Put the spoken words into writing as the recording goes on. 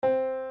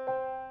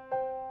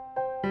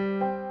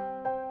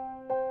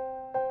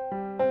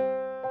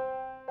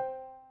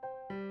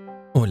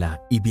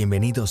Hola y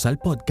bienvenidos al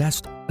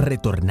podcast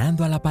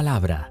Retornando a la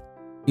Palabra.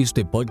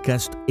 Este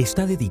podcast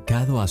está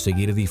dedicado a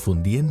seguir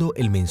difundiendo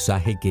el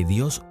mensaje que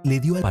Dios le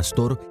dio al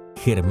pastor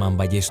Germán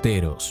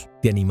Ballesteros.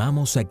 Te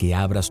animamos a que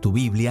abras tu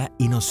Biblia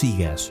y nos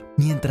sigas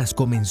mientras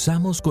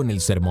comenzamos con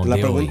el sermón de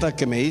hoy. La pregunta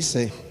que me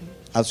hice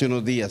hace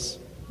unos días.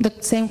 The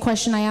same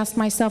question I asked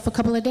myself a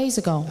couple of days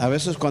ago. A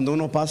veces cuando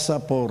uno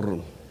pasa por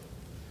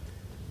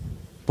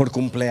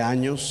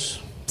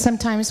cumpleaños,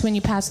 Sometimes when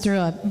you pass through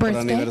a por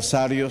birthday,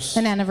 aniversarios,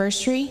 an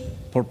anniversary,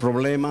 por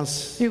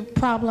problemas, through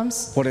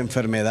problems, por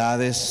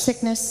enfermedades,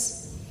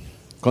 sickness,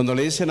 cuando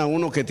le dicen a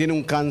uno que tiene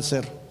un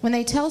cáncer, when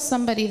they tell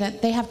somebody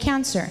that they have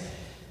cancer,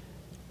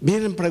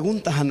 vienen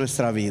preguntas a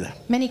nuestra vida.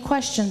 many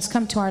questions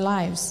come to our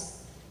lives.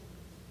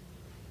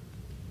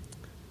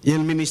 Y en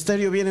el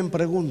ministerio vienen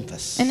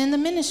preguntas. And in the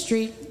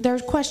ministry, there are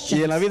questions.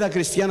 Y en la vida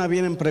cristiana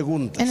vienen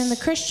preguntas. And in the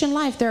Christian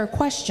life, there are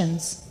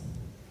questions.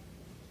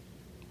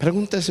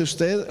 Pregúntese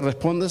usted,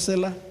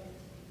 respóndesela.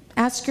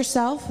 Ask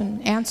yourself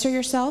and answer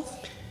yourself.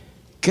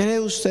 ¿Cree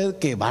usted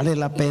que vale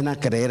la pena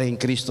creer en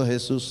Cristo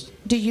Jesús?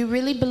 Do you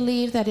really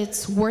believe that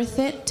it's worth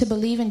it to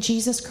believe in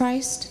Jesus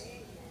Christ?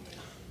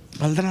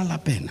 ¿Valdrá la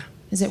pena?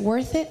 Is it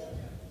worth it?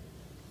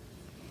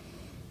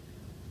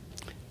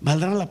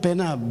 ¿Valdrá la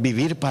pena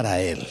vivir para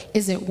Él?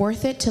 Is it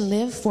worth it to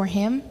live for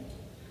Him?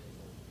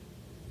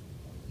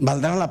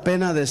 ¿Valdrá la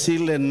pena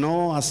decirle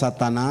no a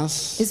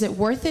Satanás? Is it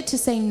worth it to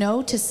say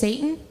no to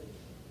Satan?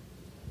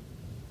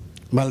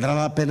 ¿Valdrá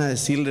la pena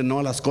decirle no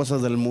a las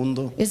cosas del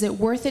mundo? Is it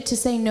worth it to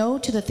say no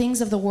to the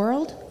things of the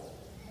world?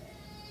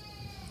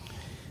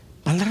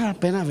 ¿Valdrá la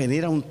pena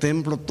venir a un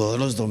templo todos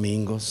los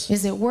domingos?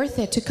 Is it worth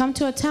it to come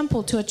to a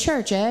temple, to a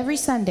church every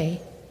Sunday?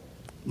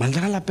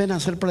 ¿Valdrá la pena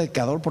ser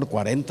predicador por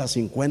 40,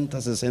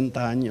 50, 60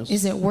 años?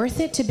 Is it worth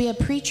it to be a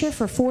preacher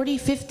for 40,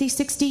 50,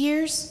 60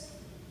 years?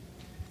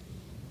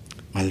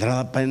 ¿Valdrá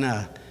la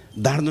pena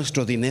dar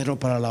nuestro dinero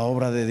para la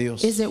obra de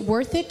Dios? Is it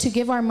worth it to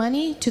give our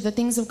money to the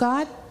things of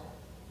God?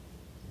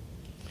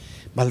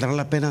 ¿Valdrá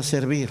la pena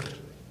servir?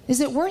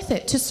 Is it worth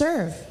it to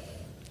serve?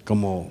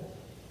 Como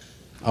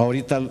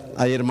ahorita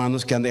hay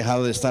hermanos que han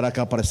dejado de estar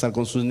acá para estar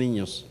con sus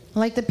niños.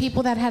 Like the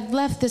people that had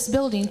left this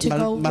building to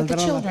go with the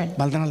children.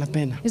 ¿Valdrá la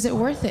pena? Is it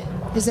worth it?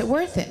 Is it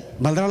worth it?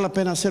 ¿Valdrá la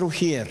pena ser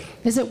ujier?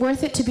 Is it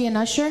worth it to be an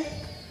usher?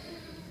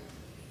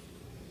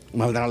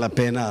 ¿Valdrá la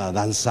pena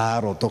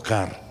danzar o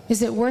tocar?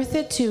 Is it worth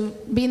it to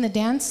be in the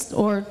dance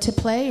or to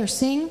play or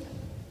sing?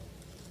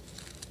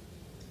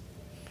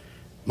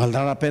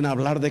 ¿Valdrá la pena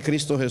hablar de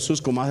Cristo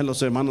Jesús como hacen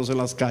los hermanos en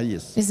las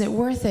calles? Is it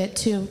worth it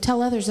to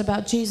tell others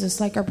about Jesus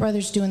like our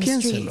brothers do in the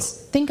Piénselo. streets?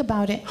 Think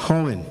about it.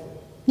 Joven,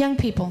 Young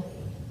people,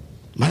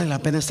 ¿vale la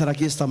pena estar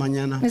aquí esta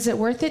mañana? is it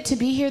worth it to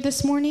be here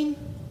this morning?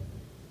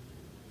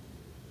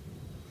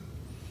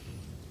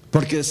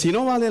 Porque si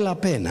no vale la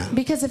pena,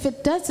 Because if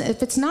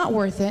it's not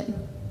worth it,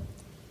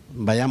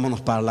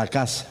 vayámonos para la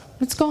casa.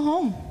 let's go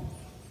home.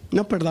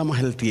 No perdamos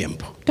el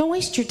tiempo. Don't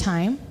waste your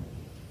time.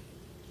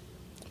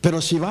 Pero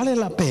si vale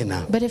la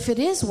pena, But if it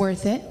is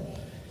worth it,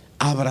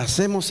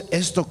 abracemos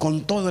esto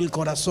con todo el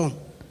corazón.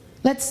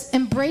 let's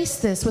embrace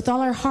this with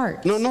all our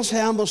heart. No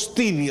seamos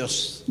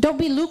tibios. Don't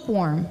be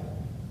lukewarm.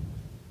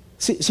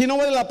 Si no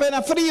vale la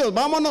pena, fríos,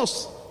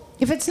 vámonos.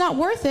 If it's not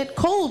worth it,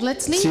 cold,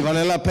 let's Si leave.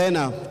 vale la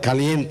pena,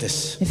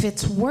 calientes. If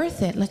it's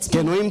worth it, let's be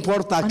Que no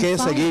importa a on qué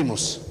fire.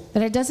 seguimos.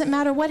 That it doesn't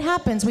matter what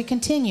happens, we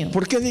continue.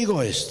 ¿Por qué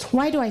digo esto?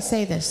 Why do I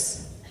say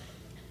this?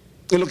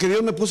 En lo que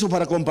Dios me puso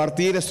para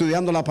compartir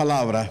estudiando la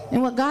palabra,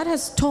 And what God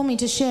has told me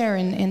to share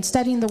in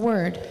studying the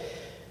Word,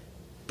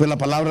 pues la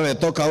palabra le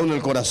toca a uno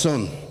el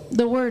corazón.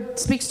 the Word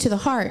speaks to the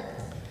heart.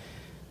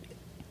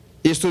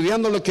 Y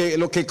estudiando lo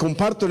que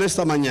comparto en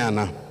esta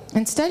mañana,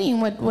 And studying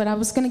what I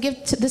was going to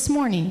give this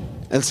morning,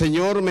 el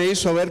Señor me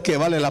hizo ver que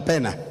vale la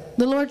pena.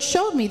 the Lord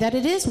showed me that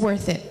it is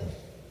worth it.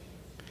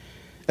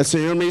 El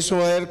Señor me hizo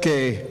ver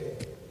que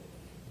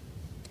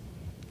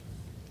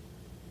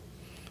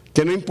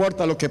no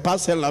importa lo que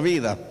pase en la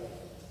vida,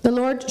 The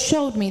Lord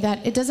showed me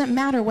that it doesn't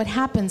matter what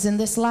happens in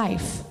this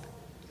life.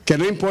 que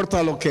no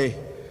importa lo que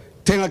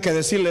tenga que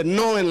decirle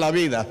no en la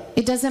vida,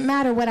 It doesn't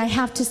matter what I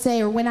have to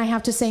say or when I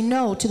have to say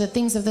no to the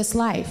things of this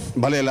life.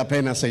 vale la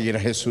pena seguir a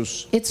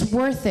Jesús. It's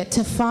worth it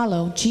to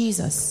follow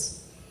Jesus.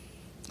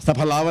 Esta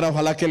palabra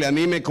ojalá que le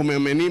anime como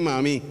me anima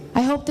a mí.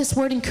 I hope this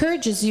word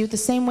encourages you the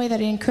same way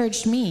that it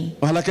encouraged me.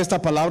 Ojalá que esta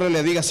palabra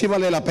le diga sí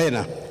vale la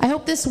pena. I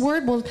hope this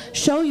word will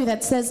show you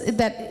that says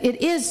that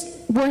it is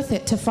worth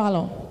it to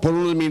follow. Por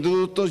unos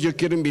minutos yo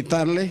quiero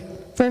invitarle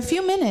For a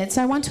few minutes,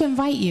 I want to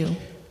invite you.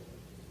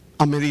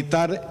 a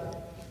meditar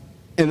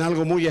en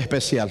algo muy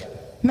especial.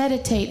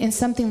 Meditate in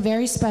something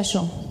very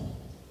special.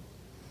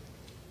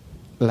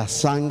 La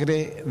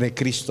sangre de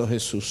Cristo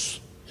Jesús.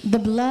 The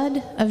blood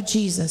of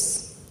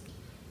Jesus.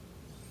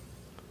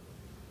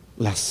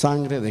 La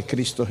sangre de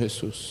Cristo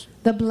Jesús.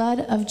 The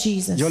blood of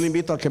Jesus. Yo le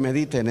invito a que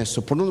medite en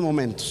eso por unos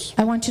momentos.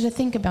 I want you to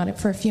think about it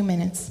for a few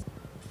minutes.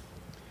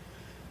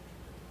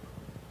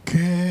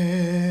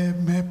 ¿Qué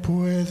me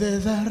puede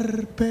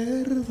dar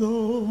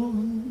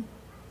perdón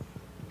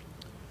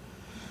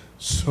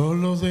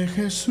Solo de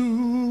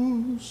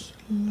Jesús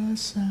la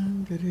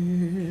sangre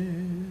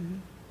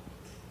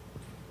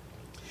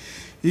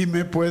y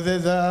me puede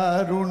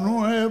dar un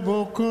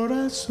nuevo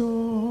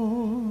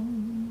corazón.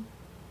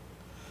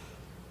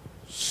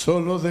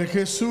 Solo de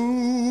Jesús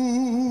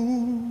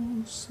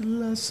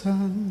la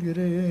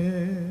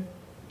sangre.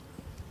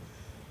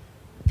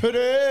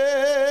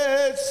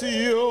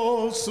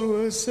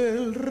 Precioso es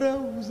el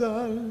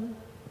raudal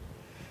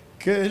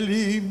que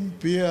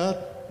limpia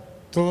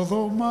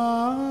todo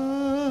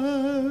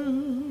mal.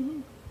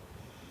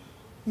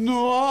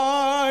 No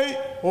hay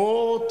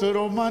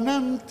otro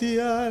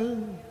manantial,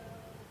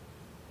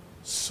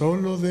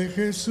 solo de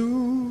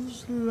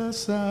Jesús la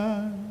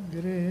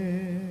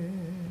sangre.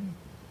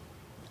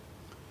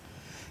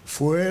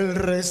 Fue el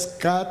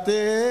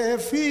rescate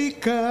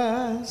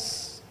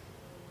eficaz,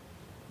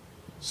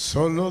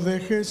 solo de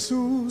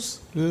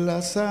Jesús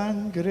la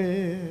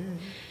sangre.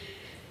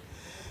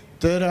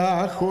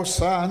 Trajo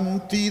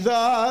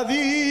santidad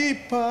y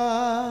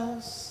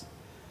paz,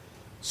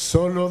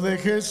 solo de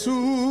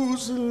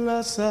Jesús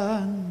la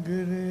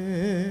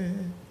sangre.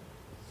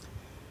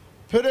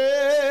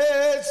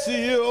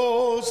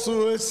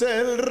 Precioso es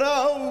el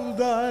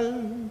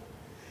raudal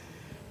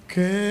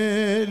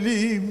que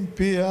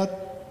limpia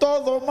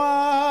todo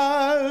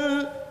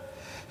mal.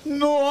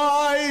 No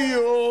hay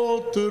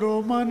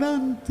otro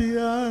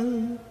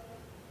manantial,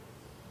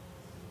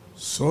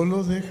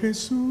 solo de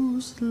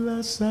Jesús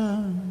la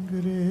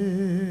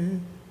sangre.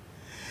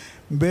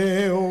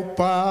 Veo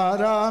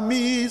para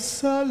mi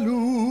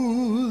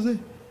salud,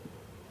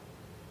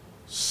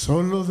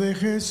 solo de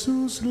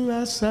Jesús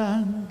la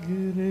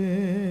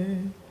sangre.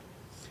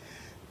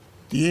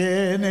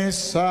 Tiene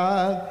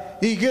sal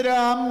y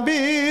gran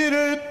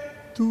virtud,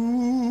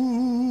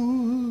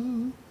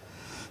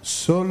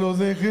 solo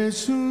de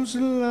Jesús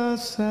la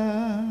sangre.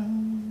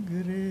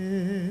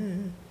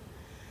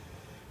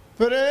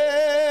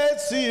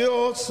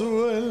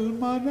 Precioso el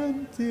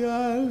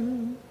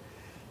manantial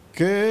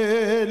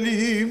que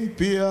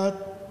limpia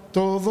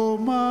todo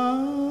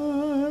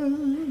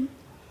mal.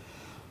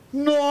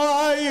 No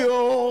hay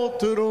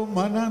otro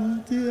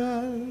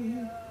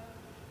manantial,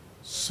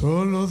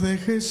 solo de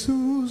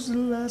Jesús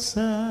la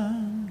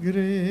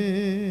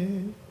sangre.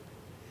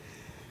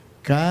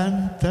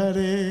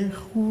 Cantaré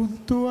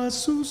junto a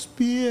sus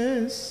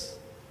pies,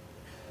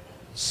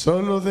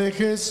 solo de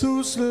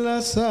Jesús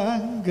la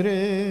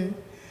sangre.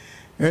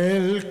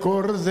 El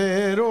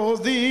Cordero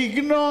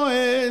digno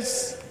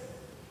es,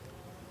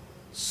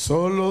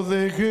 solo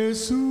de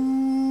Jesús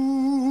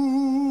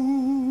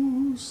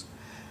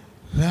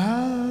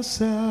la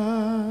sangre.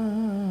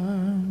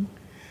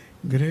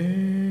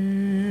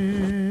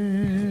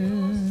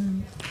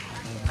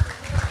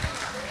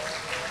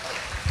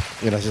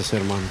 Gracias,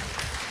 hermano.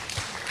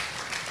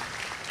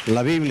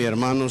 La Biblia,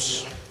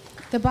 hermanos,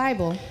 The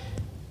Bible,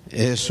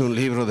 es un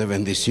libro de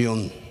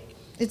bendición,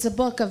 it's a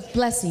book of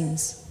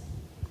blessings,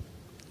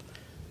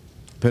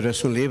 pero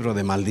es un libro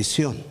de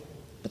maldición.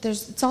 but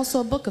it's also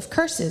a book of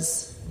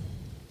curses.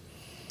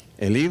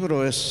 El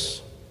libro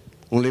es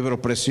un libro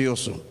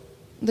precioso,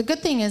 The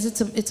good thing is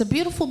it's a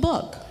beautiful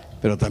book,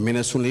 pero también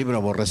es un libro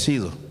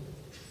aborrecido.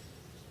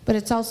 but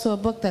it's also a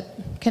book that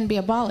can be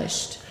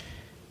abolished.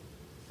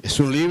 Es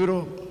un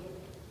libro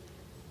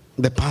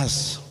de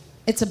paz,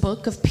 It's a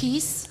book of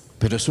peace,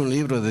 pero es un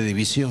libro de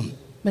división.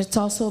 but it's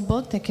also a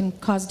book that can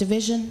cause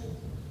division.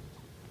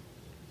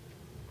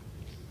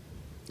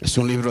 Es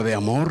un libro de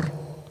amor,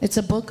 It's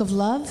a book of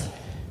love.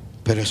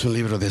 pero es un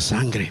libro de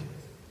sangre.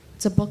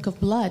 It's a book of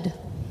blood.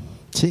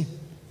 Sí.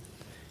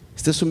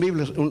 Este es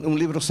un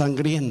libro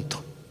sangriento.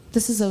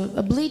 This is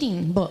a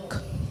bleeding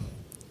book.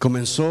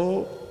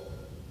 Comenzó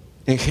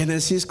en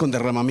Génesis con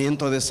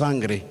derramamiento de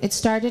sangre, It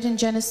started in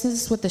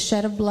Genesis with the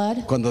shed of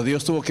blood, cuando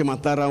Dios tuvo que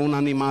matar a un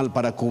animal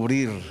para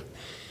cubrir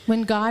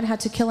when God had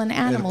to kill an el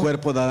animal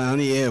cuerpo de Adán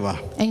y Eva.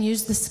 and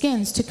use the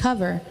skins to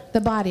cover the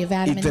body of Y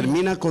Adam and Eve.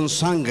 termina con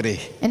sangre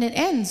And it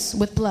ends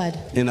with blood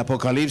en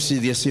Apocalipsis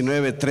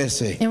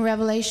 19:13, in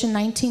Revelation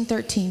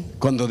 19:13.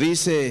 cuando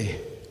dice: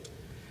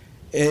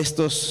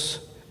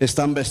 estos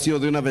están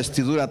vestidos de una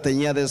vestidura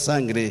teñida de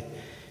sangre,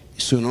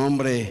 y su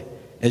nombre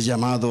es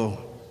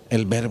llamado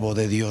el Verbo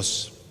de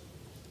Dios.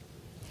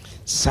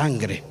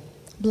 Sangre.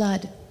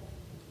 Blood.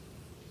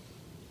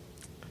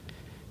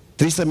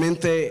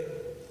 Tristemente,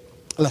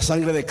 la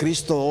sangre de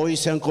Cristo hoy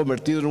se han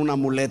convertido en un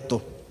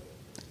amuleto.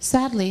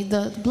 Sadly,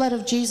 the blood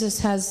of Jesus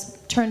has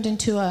turned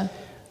into a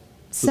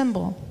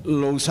symbol.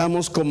 Lo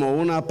usamos como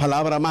una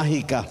palabra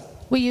mágica.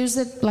 We use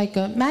it like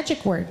a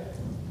magic word.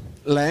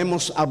 La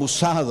hemos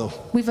abusado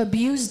We've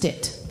abused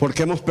it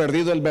Porque hemos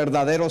perdido el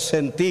verdadero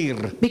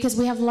sentir, Because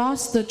we have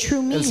lost the true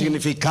el meaning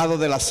significado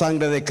de la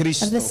sangre de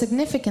Cristo. of the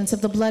significance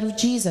of the blood of Y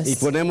Jesus.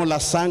 ponemos la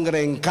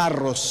sangre en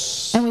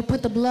carros, And we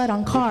put the blood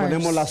on cars.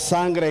 ponemos la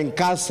sangre en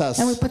casas,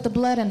 And we put the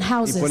blood in y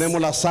houses. ponemos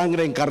la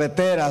sangre en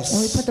carreteras,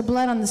 And we put the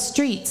blood on the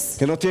streets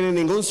que no tienen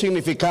ningún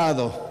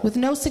significado. with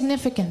no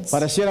significance.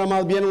 Pareciera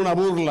más bien una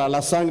burla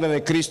la sangre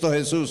de Cristo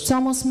Jesús. It's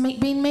almost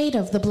being made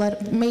of the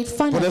blood, made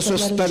fun Por of eso the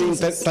es blood of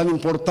Jesus. tan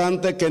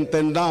importante que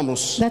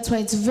entendamos That's why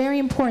it's very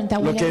important that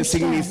we lo que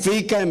understand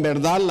significa en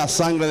verdad la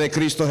sangre de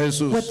Cristo what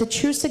Jesús. the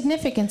true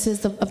significance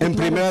is of the En blood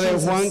Primera of de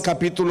Jesus. Juan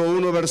capítulo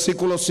 1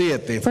 versículo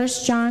 7 1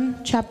 John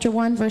chapter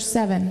 1 verse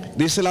 7.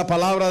 dice la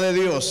palabra de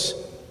Dios: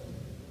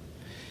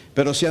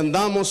 pero si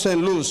andamos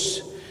en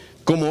luz,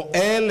 como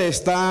Él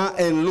está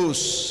en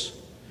luz,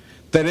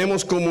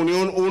 tenemos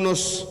comunión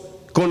unos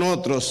con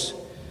otros,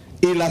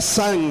 y la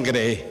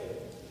sangre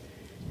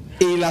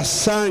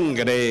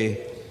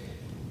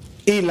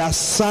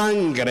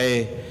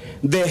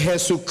de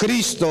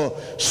Jesucristo,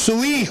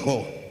 su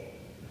Hijo,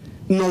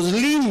 nos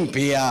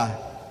limpia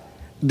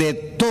de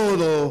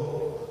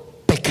todo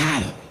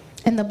pecado.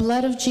 And the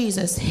blood of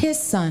Jesus, his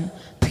son,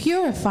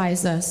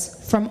 purifies us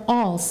from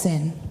all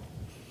sin.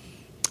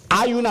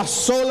 Hay una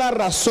sola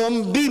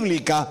razón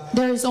bíblica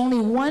There is only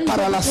one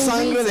para la biblical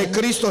sangre de reason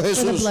Cristo for the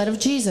Jesús. blood of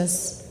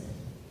Jesus.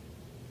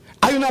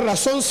 Hay una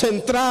razón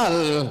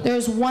central There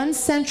is one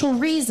central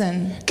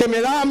reason que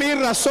me da a mí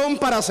razón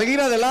para seguir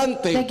that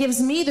adelante. gives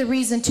me the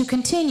reason to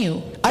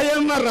continue. Hay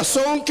una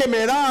razón que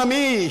me da a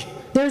mí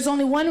There is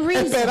only one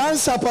reason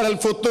esperanza para el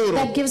futuro.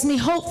 that gives me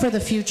hope for the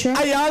future.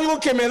 Hay algo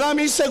que me da a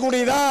mí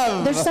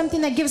seguridad There's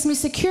something that gives me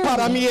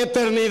para mi security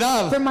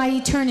eternidad. for my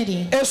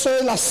eternity. Eso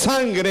es la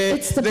sangre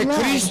It's the de blood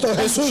Cristo of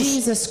Jesús.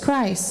 Jesus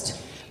Christ.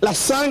 La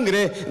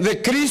sangre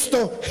de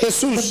Cristo The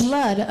Jesús.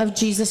 blood of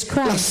Jesus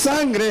La Christ.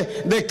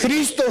 sangre de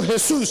Cristo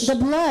Jesús. The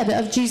blood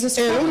of Jesus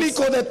El Christ.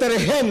 único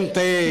detergente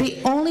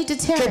The only que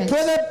deterrent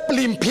puede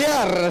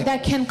limpiar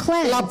that can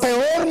la cleanse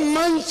peor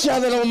mancha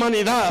de la the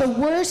humanidad.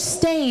 worst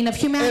stain of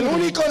El humanity.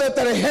 único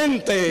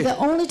detergente The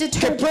only que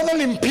deterrent puede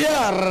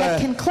limpiar that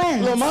can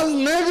cleanse lo más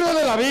negro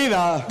de la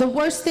vida, the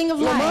worst thing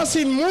of lo life. más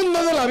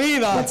inmundo de la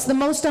vida, What's the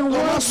most lo más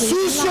unworldly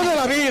sucio de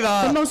la life,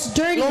 vida, the most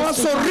lo dirtiest más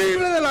of life,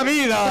 horrible de la the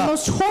vida,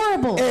 most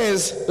horrible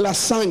es la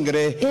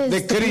sangre is de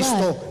the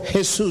Cristo of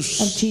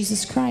Jesús.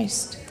 Jesus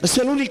Christ. Es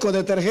el único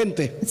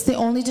detergente, It's the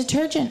only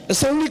detergent.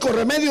 es el único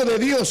remedio de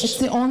It's Dios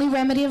the only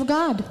remedy of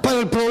God para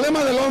el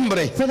problema del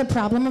hombre. for the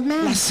problem of La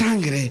man.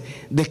 sangre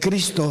de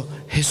Cristo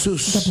The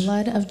Jesús.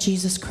 blood of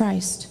Jesus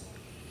Christ.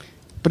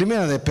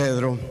 Primera de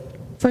Pedro,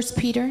 1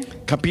 Peter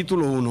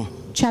capítulo 1,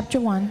 chapter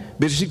 1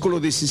 versículo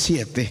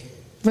 17.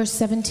 verse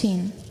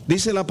 17.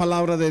 Dice la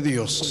palabra de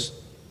Dios: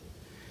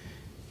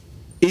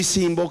 y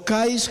si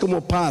invocáis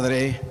como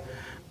Padre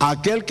a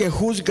aquel que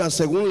juzga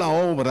según la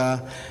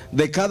obra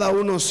de cada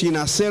uno sin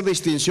hacer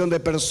distinción de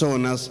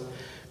personas,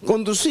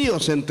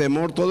 conducíos en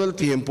temor todo el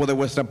tiempo de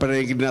vuestra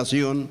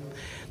peregrinación,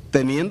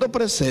 teniendo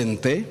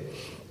presente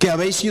que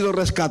habéis sido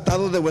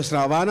rescatados de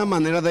vuestra vana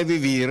manera de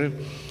vivir,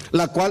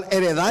 la cual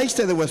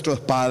heredaste de vuestros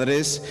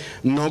padres,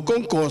 no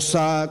con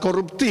cosa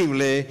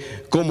corruptible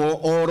como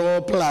oro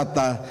o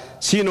plata,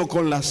 sino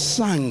con la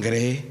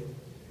sangre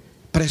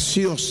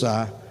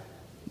preciosa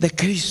de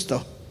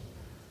Cristo,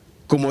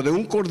 como de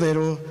un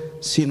cordero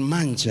sin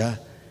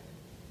mancha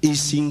y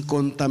sin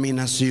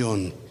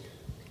contaminación.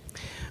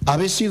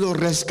 Habéis sido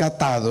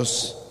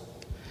rescatados,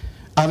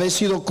 habéis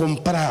sido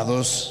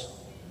comprados,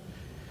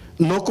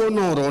 no con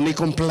oro ni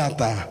con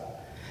plata,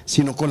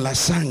 sino con la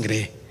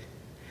sangre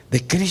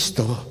de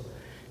Cristo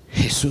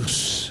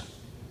Jesús.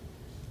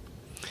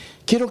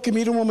 Quiero que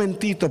mire un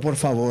momentito, por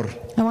favor,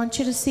 I want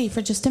you to see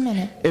for just a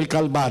minute el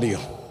Calvario.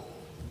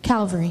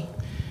 Calvary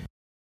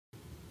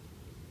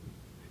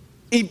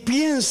Y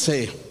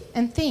piense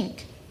and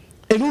think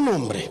en un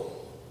hombre,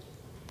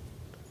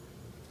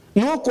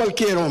 no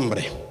cualquier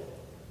hombre,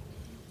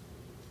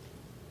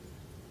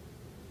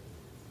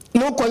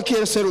 no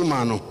cualquier ser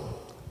humano,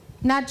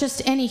 not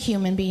just any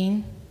human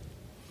being,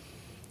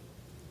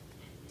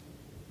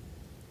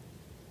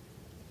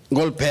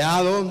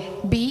 golpeado,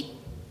 beat,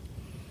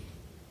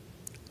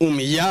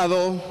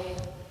 humillado,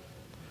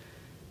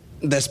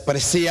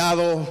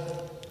 despreciado,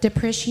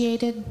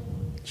 depreciated,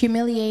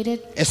 humiliated,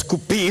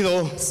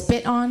 escupido,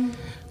 spit on,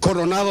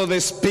 coronado de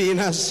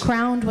espinas,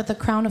 crowned with a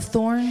crown of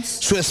thorns,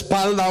 su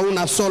espalda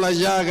una sola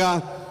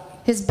llaga,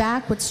 his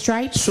back with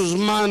stripes, sus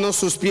manos,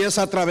 sus pies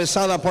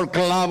atravesada por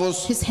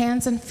clavos, his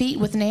hands and feet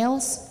with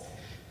nails,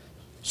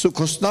 su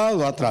costado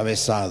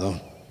atravesado.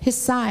 his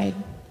side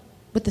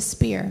with the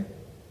spear.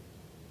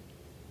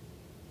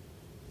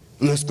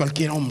 No es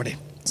cualquier hombre,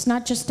 It's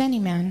not just any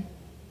man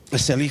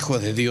es el Hijo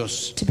de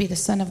Dios, to be the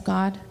Son of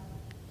God,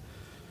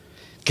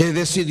 que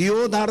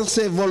decidió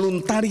darse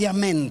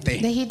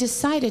voluntariamente. that he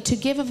decided to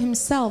give of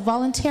himself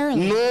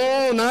voluntarily.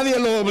 No, nadie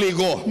lo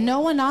obligó. No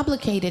one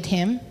obligated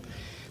him.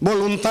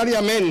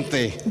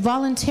 Voluntariamente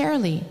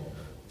Voluntarily,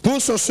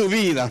 puso su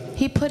vida.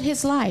 he put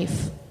his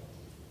life.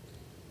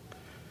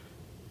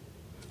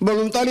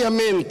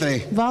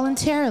 Voluntariamente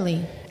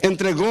Voluntarily,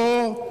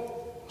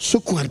 entregó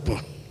su cuerpo.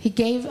 He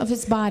gave of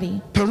his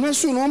body. Pero no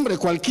es un hombre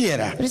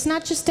cualquiera. But it's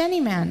not just any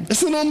man.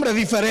 Es un hombre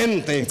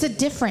diferente. It's a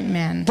different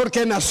man.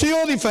 Porque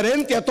nació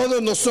diferente a todos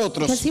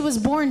nosotros. Because he was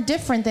born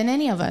different than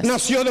any of us.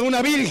 Nació de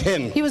una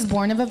virgen. He was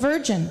born of a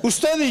virgin.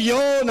 Usted y yo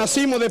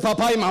nacimos de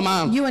papá y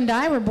mamá. You and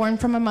I were born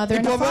from a mother Y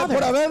and a por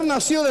father. haber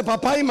nacido de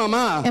papá y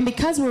mamá, And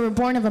because we were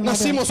born of a mother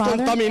and nacimos father,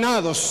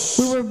 contaminados.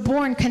 we were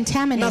born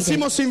contaminated.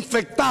 Nacimos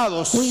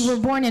infectados We were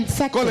born con la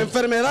infected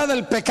enfermedad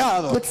del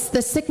pecado. with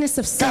the sickness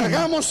of sin.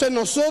 Cargamos en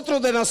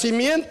nosotros de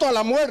nacimiento a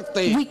la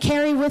muerte We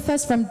carry with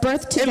us from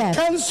birth to el death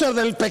cáncer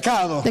del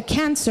pecado. the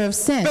cancer of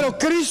sin. Pero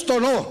Cristo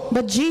no.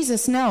 But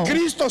Jesus, no.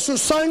 Cristo, su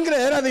sangre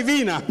era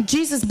divina.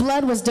 Jesus'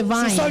 blood was Su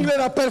divine. sangre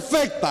era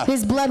perfecta.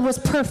 His blood was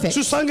perfect.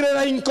 Su sangre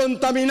era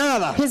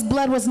incontaminada. His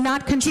blood was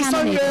not Su sangre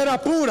contaminated. era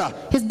pura.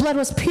 His blood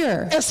was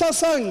pure. Esa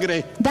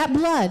sangre, That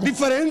blood,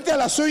 diferente a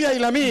la suya y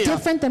la mía,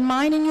 different than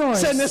mine and yours,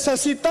 se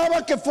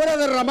necesitaba que fuera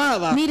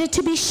derramada. needed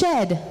to be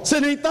shed, Se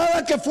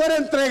necesitaba que fuera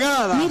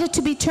entregada. needed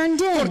to be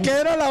turned in, Porque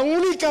era la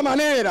única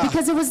manera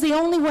because it was the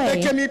only de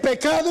way que mi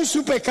pecado y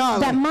su pecado,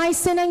 that my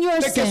sin and your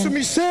de que su sin,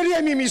 miseria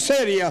y mi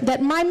miseria,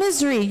 that my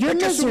misery, your de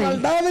que su misery,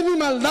 maldad y mi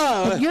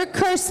maldad your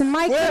curse and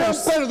my fueran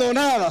curse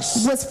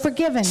perdonadas. was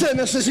forgiven. Se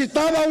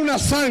necesitaba una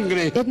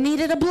sangre, It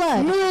needed a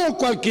blood, no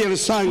cualquier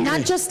sangre,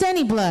 not just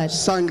any blood,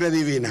 sangre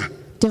divina,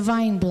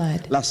 divine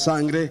blood, la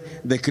sangre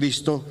de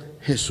Cristo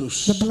the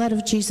Jesús. blood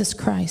of Jesus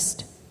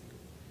Christ.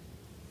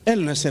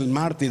 Él no es el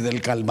mártir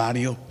del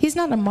Calvario, He's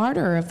not a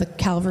martyr of the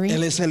Calvary.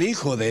 Él es el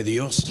Hijo de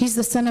Dios. He's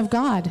the Son of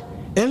God.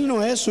 Él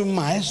no es un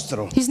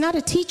maestro, He's not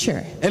a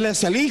teacher. Él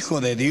es el Hijo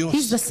de He's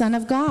Dios. the Son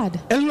of God.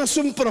 Él no es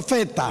un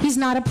profeta, He's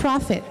not a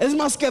prophet. es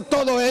más que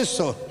todo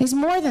eso, He's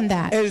more than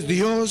that. es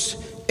Dios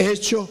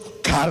hecho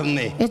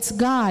carne. It's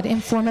God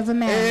in form of a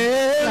man,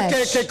 Él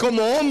flesh. que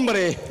como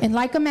hombre And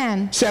like a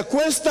man, se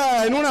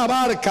acuesta en una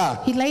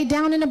barca he lay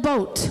down in a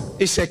boat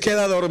y se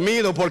queda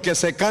dormido porque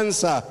se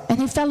cansa, and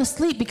he fell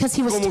asleep because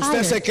he was como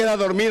usted se tired. queda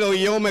dormido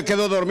y yo me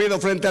quedo dormido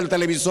frente al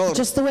televisor.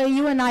 Just the way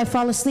you and I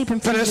fall asleep in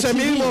front Pero of the ese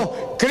TV.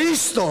 mismo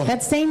Cristo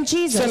That same se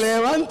Jesus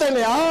levanta y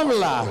le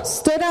habla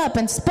stood up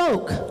and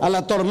spoke a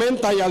la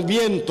tormenta y al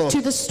viento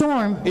to the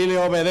storm, y le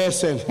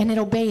obedecen. and it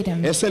obeyed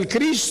him. Es el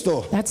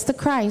Cristo That's the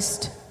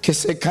Christ que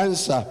se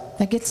cansa,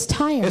 that gets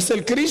tired. es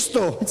el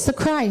Cristo It's the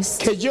Christ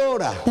que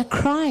llora, that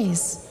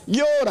cries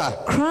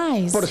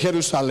por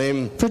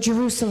Jerusalén, for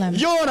Jerusalem,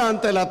 llora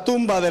ante la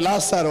tumba de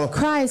Lázaro.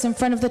 cries in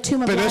front of the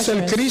tomb of Pero es el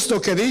Lazarus. Cristo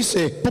que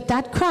dice, But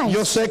that yo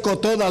Christ seco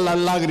todas las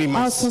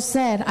lágrimas. also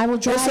said, I will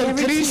dry Es el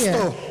every tear.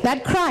 Cristo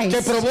That Que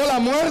Christ probó la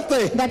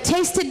muerte, that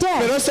tasted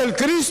pero death, es el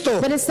Cristo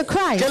but it's the que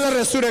Christ es la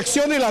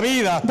resurrección y la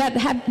vida. that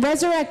had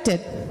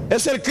resurrected.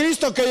 Es el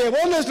Cristo que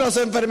llevó nuestras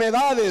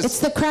enfermedades, It's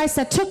the Christ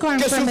that took our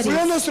que sufrió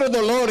infirmities, nuestros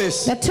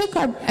dolores. that took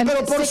our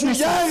Pero por su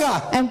sicknesses,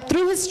 llaga, and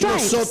through his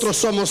stripes Nosotros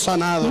somos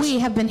sanados. we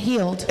have been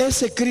healed.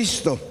 Ese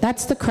Cristo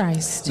That's the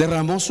Christ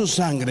derramó su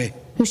sangre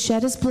who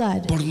shed his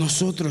blood por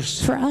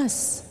nosotros. for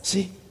us.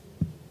 Sí.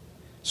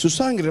 Su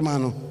sangre,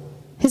 hermano,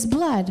 His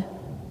blood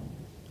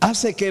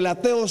hace que el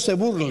ateo se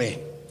burle.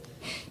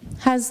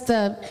 has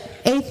the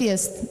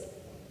atheist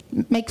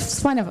make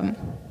fun of him.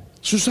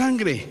 Su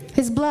sangre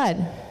His blood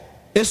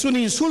es un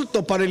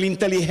insulto para el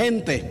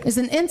inteligente. is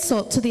an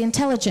insult to the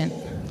intelligent.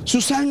 Su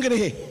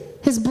sangre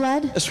His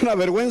blood es una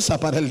vergüenza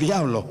para el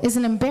diablo. is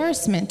an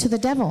embarrassment to the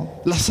devil.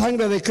 La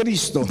sangre de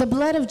Cristo The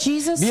blood of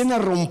Jesus viene a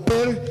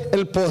romper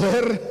el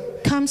poder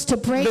comes to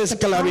break de the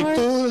power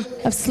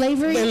esclavitud of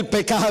slavery, del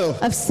pecado.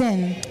 of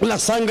sin. La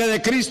sangre de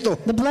Cristo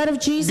The blood of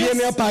Jesus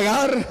viene a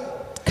pagar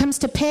comes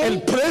to pay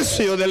el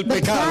precio del the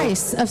pecado.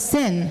 price of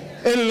sin.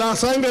 En la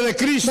sangre de The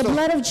Cristo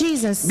blood of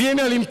Jesus viene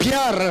a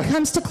limpiar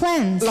comes to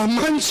cleanse la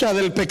mancha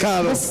del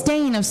pecado. the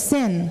stain of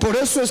sin. Por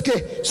eso es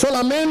que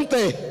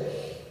solamente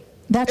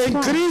That's en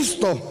why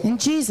Cristo, in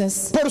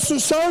Jesus, por su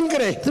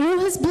sangre,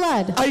 through his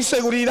blood, hay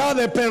seguridad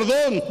de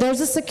perdón.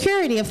 there's a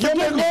security of Yo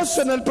me forgiveness.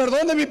 gozo en el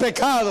perdón de mi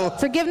pecado,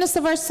 Forgiveness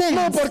of our no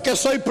sins. porque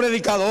soy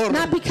predicador,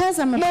 Not because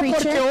I'm a no porque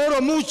preacher, oro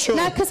mucho,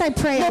 not because I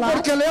pray a no lot,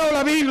 porque leo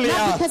la Biblia,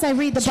 not because I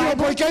read the sino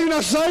Bible, porque hay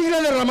una sangre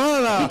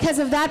derramada because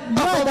of that a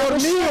blood that favor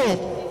was shed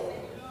mío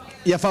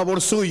y a favor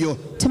suyo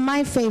to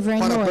my favor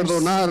and para yours,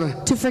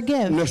 perdonar to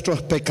forgive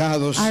nuestros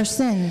pecados. our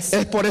sins.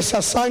 Es por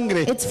esa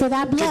sangre It's for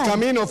that que blood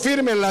camino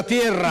firme en la that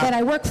tierra,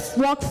 I walk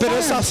pero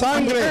esa firm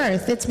on the sangre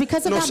earth. It's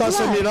because of nos that hace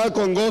blood mirar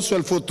con gozo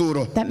el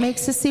futuro. that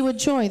makes us see with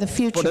joy the Por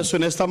future. eso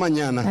en esta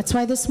mañana That's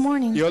why this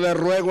morning yo le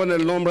ruego en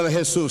el nombre de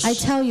Jesús, I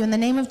tell you in the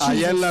name of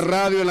allá en la Jesus,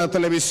 radio, en la in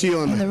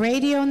televisión, the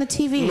radio and the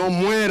TV, no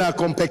muera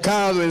con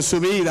pecado en su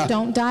vida,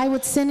 don't die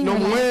with sin in no your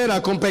life.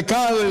 muera con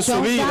pecado en su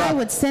Don't die vida,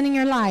 with sin in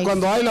your life.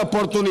 cuando hay la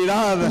oportunidad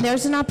And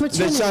there's an de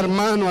opportunity echar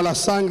mano a la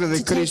sangre de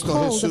to take Cristo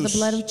hold of the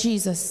blood Jesús. of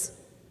Jesus.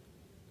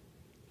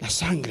 La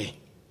sangre,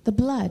 The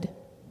blood.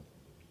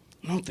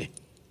 note,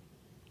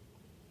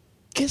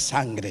 ¿qué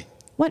sangre?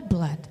 What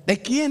blood? ¿De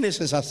quién es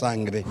esa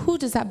sangre? Who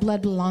does that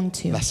blood belong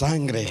to? La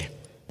sangre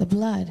The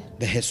blood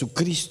de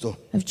Jesucristo,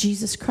 of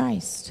Jesus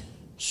Christ,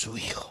 su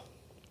Hijo.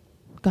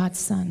 God's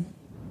Son.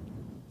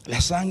 La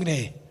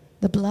sangre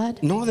The blood,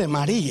 no de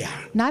María,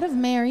 not of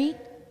Mary,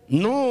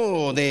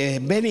 no de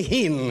Benny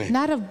Hinn,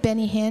 not of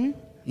Benny Hinn,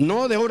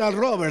 no de Oral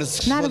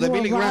Roberts not o of de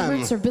Oral Billy Graham,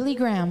 Roberts or Billy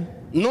Graham,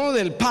 no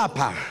del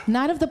Papa,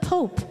 not of the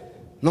Pope.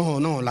 no,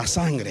 la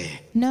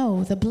sangre,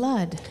 No, the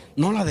blood,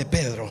 no la de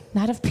Pedro,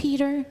 not of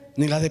Peter,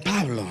 ni la de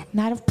Pablo,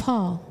 not of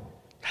Paul,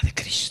 la de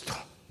Cristo,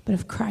 but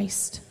of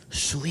Christ,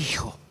 su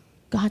Hijo.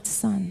 God's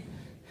Son.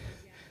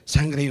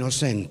 Sangre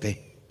inocente,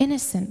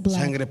 Innocent blood,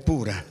 sangre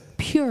pura,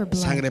 pure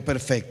blood, sangre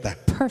perfecta,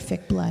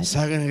 perfect blood,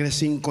 sangre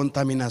sin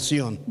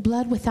contaminación,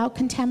 blood without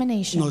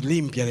contamination, nos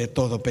limpia de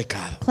todo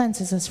pecado.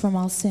 cleanses us from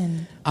all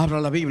sin.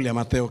 Abra la Biblia,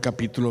 Mateo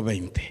capítulo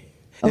 20.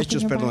 Open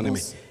Hechos, your perdóneme.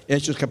 Bibles.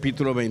 Hechos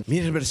capítulo 20.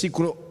 Mire el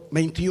versículo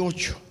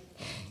 28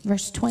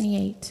 Verse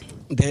 28,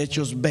 de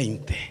Hechos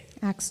 20.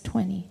 Acts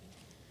 20.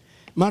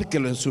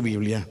 Márquelo en su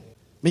Biblia.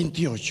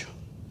 28.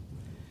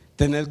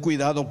 Tened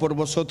cuidado por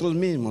vosotros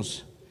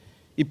mismos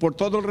y por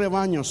todo el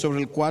rebaño sobre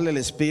el cual el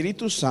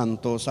Espíritu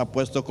Santo os ha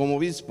puesto como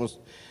obispos,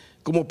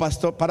 como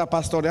pastor, para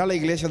pastorear la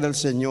iglesia del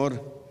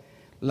Señor,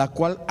 la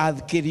cual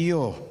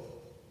adquirió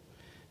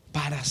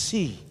para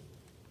sí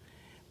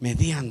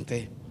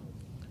mediante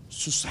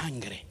su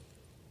sangre.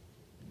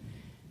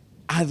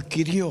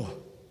 Adquirió,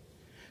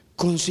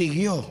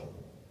 consiguió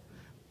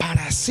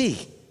para sí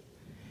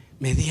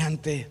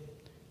mediante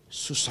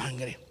su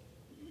sangre.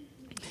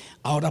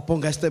 Ahora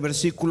ponga este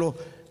versículo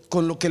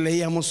con lo que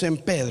leíamos en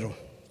Pedro.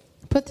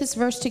 Put this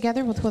verse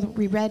together with what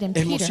we read in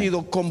Hemos Peter.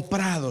 sido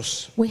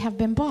comprados, We have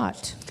been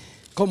bought,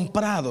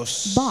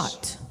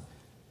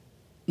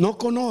 no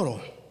con oro.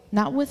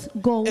 not with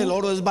gold. El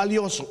oro es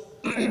valioso.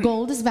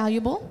 Gold is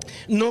valuable,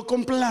 No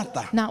con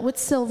plata. not with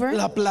silver.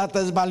 La plata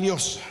es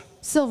valiosa.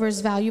 Silver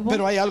is valuable,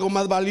 Pero hay algo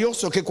más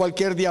valioso que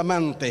cualquier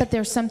diamante, but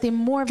there's something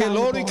more que el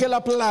oro y valuable que la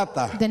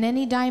plata. than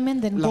any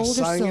diamond, than La gold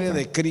or sangre silver.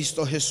 de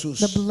Cristo The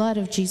Jesús blood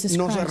of Jesus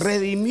nos Christ.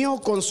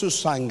 redimió con su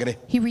sangre.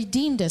 He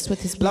redeemed us with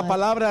his La blood.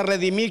 palabra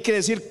redimir quiere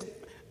decir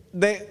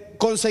de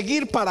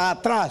conseguir para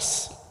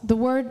atrás. The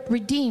word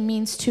redeem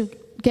means to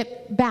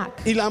get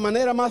back. Y la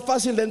manera más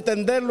fácil de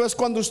entenderlo es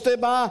cuando usted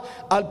va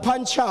al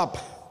pawn shop.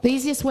 The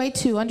easiest way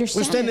to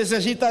understand Usted it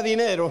necesita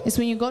dinero is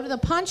when you go to the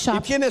pawn y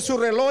shop, tiene su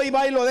reloj y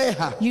va y lo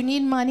deja. you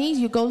need money,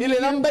 you go Y to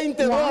le dan your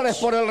 $20 watch,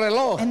 por el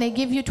reloj. and they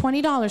give you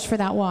 $20 for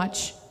that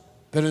watch.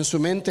 Pero en su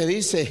mente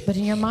dice, But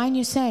in your mind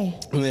you say,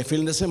 en el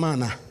fin de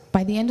semana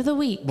by the end of the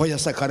week, voy a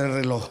sacar el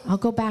reloj. I'll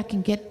go back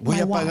and get Voy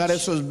my a pagar watch.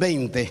 esos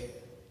 20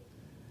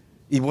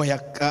 y voy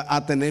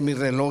a tener mi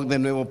reloj de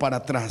nuevo para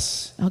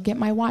atrás. I'll get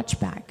my watch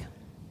back.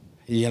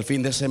 Y el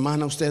fin de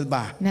semana usted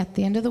va And at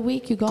the end of the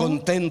week you go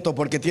contento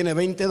porque tiene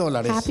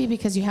 $20 happy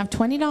because you have y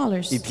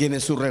 $20 tiene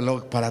su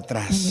reloj para and you're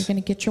atrás.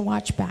 going to get your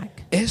watch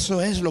back. Eso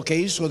es lo que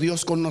hizo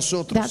Dios con That's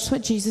nosotros.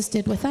 what Jesus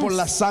did with Por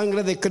la us.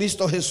 sangre de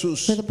Cristo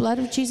Jesús. For the blood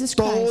of Jesus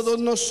Christ. Todos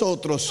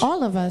nosotros.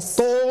 All of us.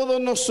 Todos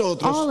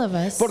nosotros. All of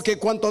us. Porque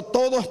cuando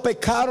todos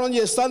pecaron y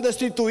están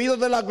destituidos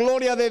de la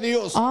gloria de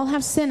Dios, All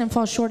have sinned and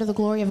fall short of the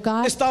glory of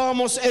God.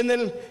 estábamos en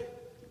el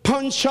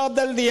pawn shop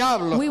del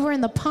diablo. We were in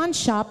the pawn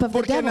shop of the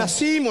Porque devil.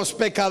 nacimos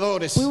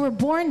pecadores. We were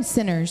born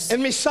sinners.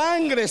 En mi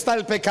sangre está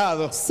el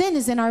pecado. Sin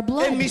is in our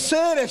En mi blood,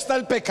 ser está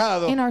el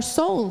pecado. in our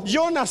soul.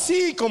 Yo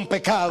nací con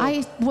pecado.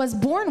 I was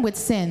born with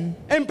sin.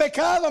 En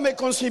pecado me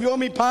concibió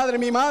mi padre,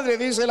 mi madre,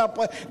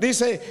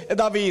 dice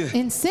David.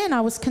 In sin,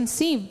 I was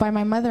conceived by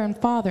my mother and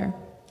father.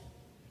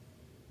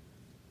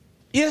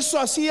 Y eso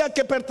hacía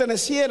que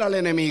perteneciera al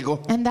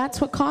enemigo, And that's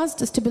what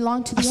caused us to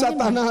belong to a the enemy,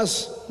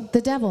 Satanás.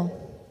 the devil.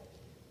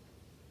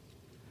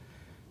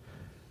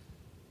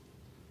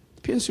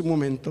 Piense un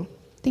momento.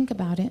 Think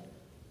about it.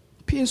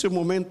 Piense un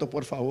momento,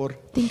 por favor.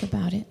 Think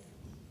about it.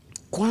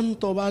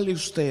 ¿Cuánto vale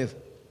usted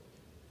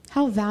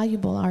How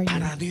valuable are you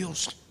para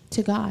Dios?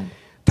 to God?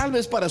 Tal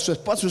vez para su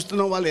esposo usted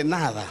no vale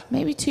nada.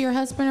 Maybe to your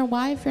husband or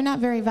wife, you're not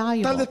very Tal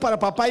valuable. vez para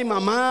papá y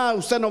mamá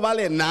usted no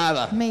vale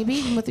nada.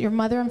 Maybe with your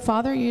mother and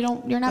father, you're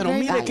not Pero very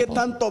mire qué valuable.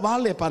 tanto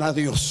vale para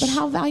Dios. But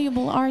how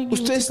valuable are you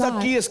Usted to está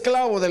God? aquí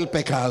esclavo del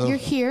pecado. You're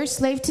here,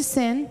 slave to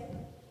sin.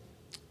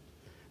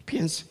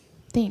 Piense.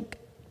 Think.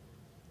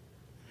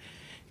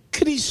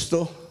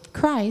 Cristo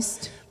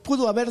Christ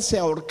pudo haberse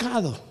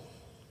ahorcado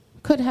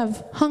could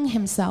have hung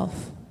himself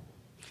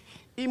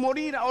y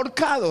morir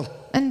ahorcado.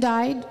 and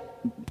died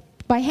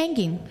by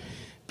hanging,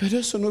 Pero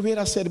eso no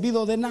hubiera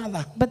servido de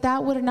nada. but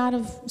that would not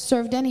have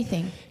served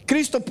anything.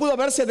 Cristo pudo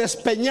haberse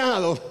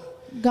despeñado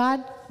God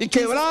y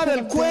Jesus quebrar could el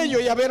have cuello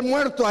y haber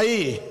muerto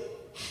ahí.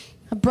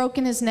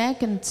 broken his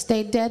neck and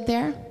stayed dead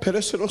there, Pero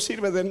eso no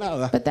sirve de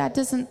nada. but that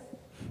doesn't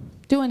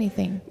do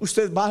anything.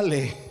 Usted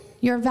vale.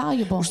 You're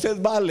valuable. Usted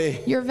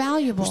vale. You're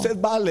valuable. Usted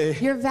vale.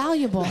 You're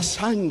valuable. La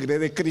sangre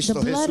de The Cristo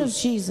blood of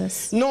Jesús.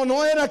 Jesus. No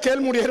era que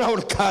él muriera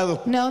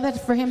ahorcado. Know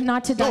that for him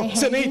not to die No,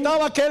 se hanging,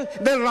 necesitaba que él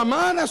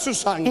derramara su it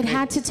sangre.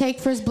 had to take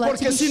for his blood to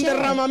Porque be sin shed.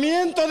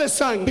 derramamiento de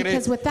sangre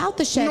Because without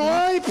the no shedding,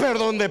 hay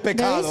perdón de there is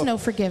pecado. no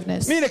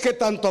forgiveness. Mire qué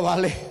tanto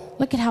vale.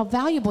 Look at how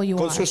valuable you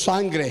con are. su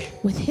sangre.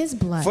 With his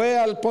blood. Fue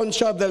al pawn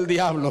shop del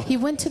diablo He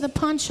went to the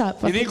pawn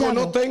shop y of the dijo,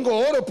 no devil. tengo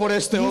oro por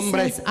este He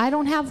hombre, says, I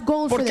don't have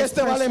gold for porque this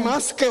este vale person.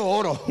 más que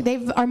oro. They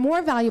are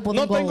more valuable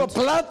No than tengo gold.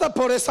 plata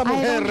por esa I don't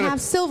mujer,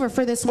 have silver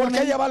for this porque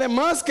woman. ella vale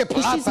más que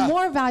She's plata.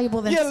 more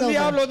valuable than Y el silver.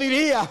 diablo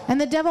diría,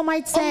 And the devil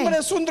might say, hombre,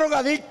 es un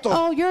drogadicto,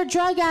 oh, you're a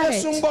drug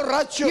es un addict.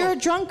 borracho. You're a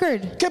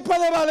drunkard. ¿Qué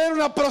puede valer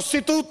una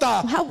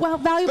prostituta? How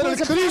valuable Pero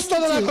is el a Cristo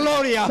de la prostitute?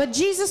 gloria But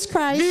Jesus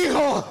Christ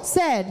dijo,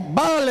 said,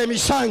 vale mi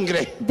sangre,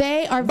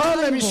 they are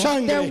vale mi valuable.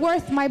 sangre, They're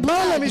worth my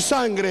vale mi blood.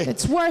 sangre.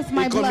 It's worth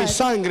my Y con mi blood.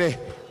 sangre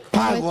And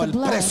pago with el the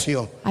blood,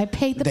 precio I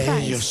paid the de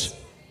price ellos.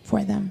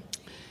 for them.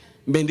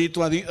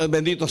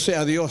 Bendito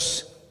sea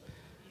Dios,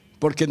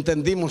 porque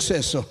entendimos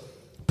eso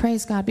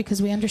Praise God,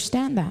 because we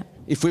understand that.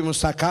 y fuimos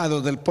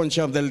sacados del pawn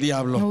shop del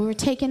diablo. And we were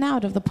taken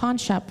out of the pawn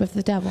shop of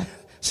the devil.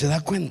 ¿Se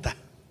da cuenta?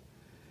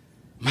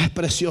 Más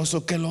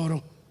precioso que el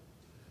oro,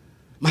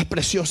 más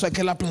preciosa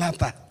que la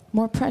plata.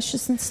 More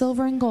precious than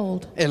silver and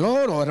gold. El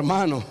oro,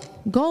 hermano,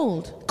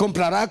 Gold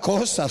comprará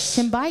cosas.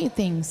 can buy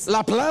things.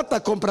 La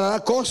plata comprará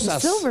The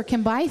cosas. silver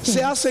can buy things.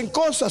 Se hacen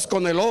cosas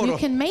con el You oro.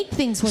 can make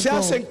things with Se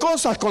hacen gold.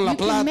 cosas con la You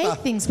can plata.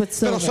 make things with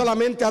Pero silver.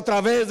 solamente a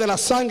través de la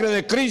sangre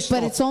de Cristo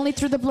But it's only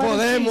through the blood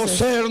podemos of Jesus.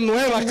 ser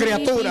nuevas that we be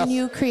criaturas.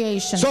 new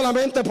creation.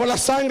 Solamente por la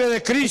sangre de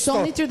It's Cristo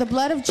only through the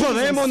blood of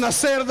podemos Jesus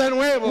nacer de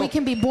nuevo. we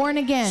can be born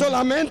again.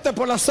 Solamente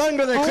por la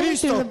sangre de Only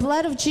through the Cristo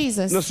blood of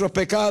Jesus nuestros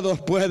pecados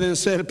pueden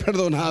ser our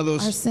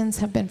perdonados. sins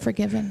have been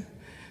forgiven.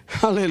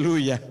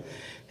 Aleluya.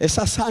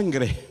 Esa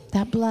sangre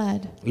That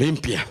blood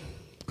limpia.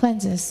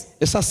 cleanses.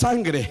 Esa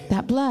sangre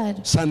That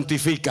blood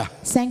santifica.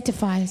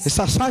 sanctifies.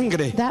 Esa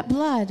sangre That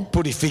blood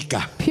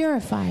purifica.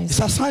 purifies.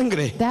 Esa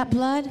sangre That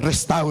blood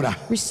restaura.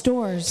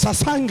 restores. Esa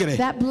sangre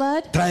That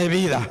blood trae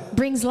vida.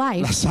 brings La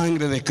life.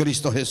 sangre de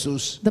Cristo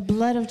Jesús. The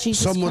blood of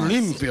Jesus Somos Christ.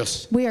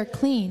 limpios We are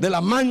clean de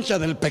la mancha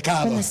del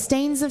pecado. from the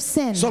stains of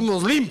sin.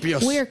 Somos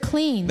limpios We are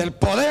clean del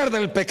poder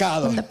del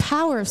pecado. from the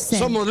power of sin.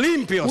 Somos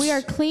limpios. We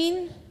are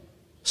clean.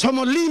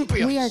 Somos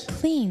limpios. We are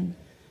clean.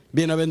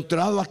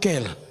 Bienaventurado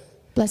aquel,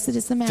 Blessed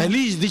is the man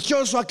feliz,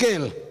 dichoso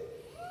aquel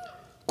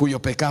cuyo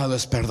pecado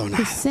es whose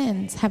perdonado.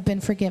 sins have been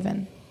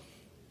forgiven.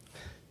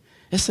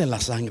 Esa es la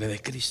sangre de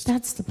Cristo.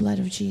 That's the blood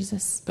of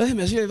Jesus.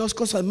 Déjeme decirle dos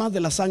cosas más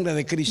de la sangre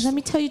de Cristo. Let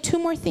me tell you two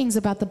more things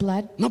about the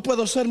blood. No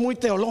puedo ser muy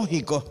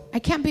teológico, I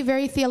can't be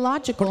very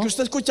theological porque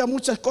usted escucha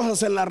muchas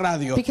cosas en la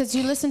radio, because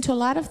you listen to a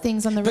lot of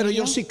things on the pero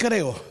radio. yo sí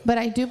creo But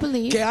I do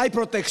believe que hay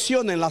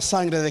protección en la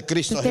sangre de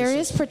Cristo that there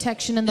Jesús. is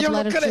protection in the Yo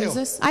blood lo of creo.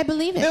 Jesus. I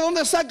believe ¿De it.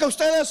 dónde saca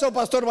usted eso,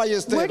 Pastor Where do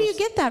Ballesteros? you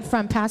get that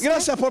from, Pastor?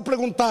 Gracias por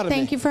preguntarme.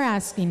 Thank you for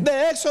asking. De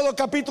Éxodo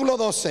capítulo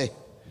 12,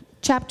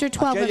 Chapter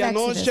 12 of aquella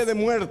noche Exodus. de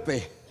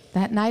muerte,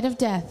 That night of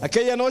death.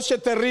 aquella noche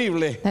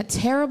terrible That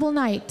terrible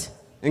night.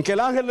 en que el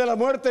ángel de la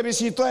muerte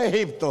visitó a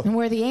Egipto. And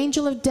where the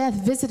angel of death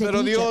visited Pero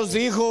Egypt. Dios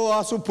dijo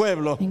a su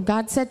pueblo, And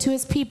God said to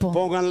his people,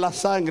 pongan la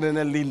sangre en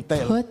el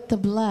dintel, put the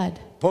blood.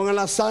 pongan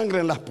la sangre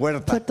en las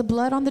puertas. Put the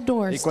blood on the Y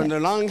doors. cuando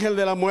el ángel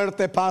de la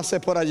muerte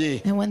pase por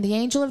allí And when the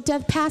angel of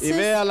death y passes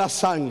vea la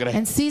sangre,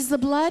 and sees the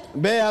blood,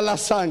 vea la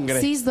sangre,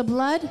 sees the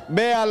blood,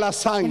 vea la and he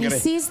sangre,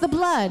 sees the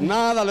blood,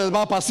 nada les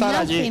va a pasar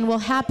allí. nothing will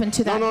happen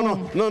to No, that no, no,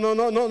 home. no, no,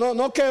 no, no, no,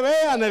 no que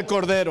vean el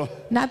cordero,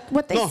 Not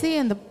what they no, see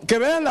in the que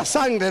vean la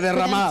sangre for them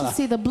to derramada,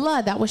 see the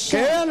blood that was que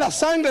shed. vean la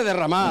sangre It's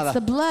derramada.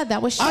 the blood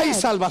that was Hay shed.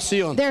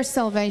 salvación, There's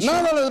salvation.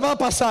 nada les va a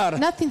pasar.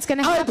 Nothing's going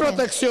to Hay happen.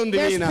 protección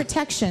There's divina.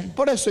 protection.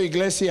 Por eso,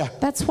 iglesia,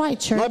 That's why, no hay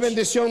church,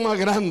 bendición más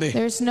grande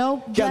there's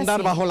no que andar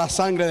blessing bajo la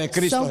sangre de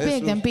Cristo so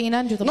big than Jesús. being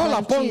under the No blood la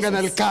of ponga en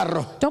el Jesus.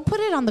 carro, Don't put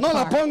it on the no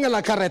la car. ponga en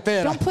la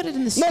carretera, Don't put it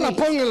in the no la street.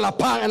 ponga en la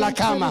Don't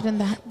cama, put it in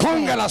the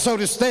póngala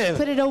sobre usted.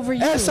 Put it over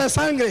you. Esa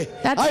sangre,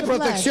 That's hay the blood.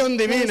 protección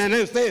divina en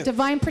There's usted.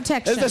 divine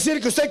protection. Es decir,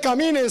 que usted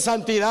camine en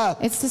santidad.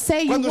 It's to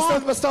say you Cuando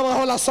usted walk está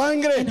bajo la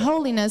sangre, in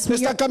holiness when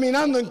está you're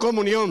caminando en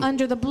comunión.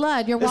 under the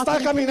blood. You're Está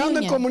walking in caminando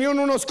en communion, comunión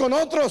unos con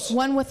otros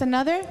one with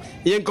another,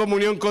 y en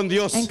comunión con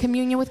Dios. and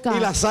communion with Y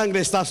la God.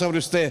 sangre está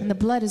sobre usted. And the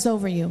blood is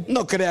over you.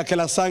 No crea que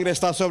la sangre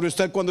está sobre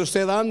usted cuando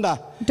usted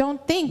anda. Don't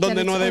think that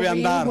Donde it's no debe over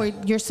andar. you where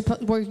you're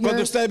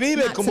Cuando usted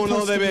vive not como no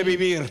supposed to debe be.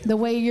 vivir. The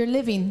way you're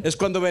living. Es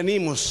cuando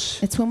venimos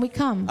It's when we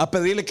come. a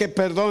pedirle que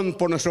perdón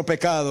por nuestro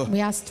pecado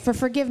We ask for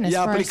forgiveness y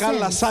a for our aplicar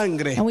la sins.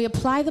 sangre And we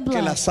apply the que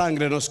la blood.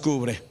 sangre nos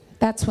cubre.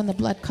 That's when the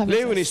blood covers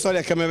Leí una us.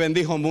 historia que me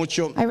bendijo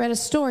mucho. I read a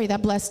story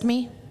that blessed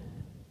me.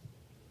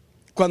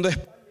 Cuando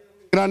España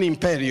era un gran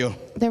imperio,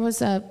 There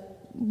was a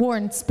war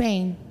in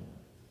Spain.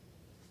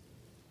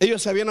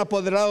 ellos se habían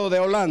apoderado de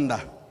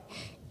Holanda.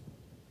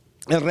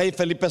 El rey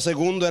Felipe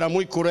II era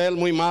muy cruel,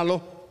 muy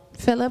malo.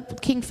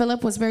 King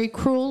Philip was very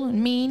cruel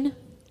and mean.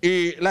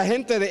 Y la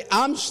gente de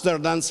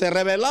Ámsterdam se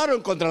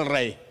rebelaron contra el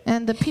rey.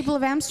 And the people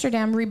of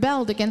Amsterdam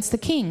rebelled against the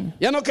king.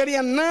 Ya no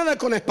querían nada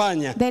con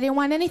España. They didn't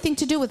want anything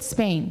to do with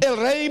Spain. El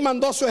rey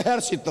mandó su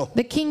ejército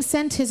The king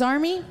sent his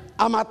army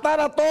a matar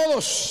a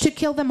todos to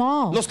kill them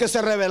all. los que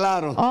se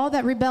rebelaron. All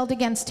that rebelled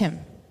against him.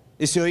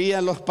 Y se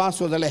oían los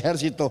pasos del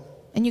ejército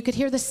And you could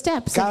hear the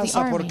steps of the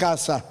casa por army,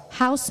 casa.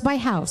 house by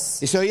house.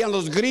 Y se oían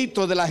los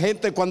gritos de la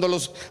gente cuando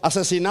los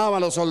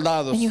asesinaban los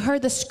soldados. And you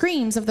heard the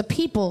screams of the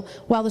people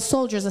while the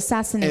soldiers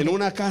assassinated. En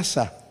una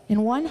casa In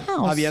one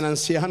house, habían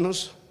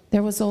ancianos,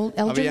 there was old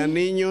elderly, había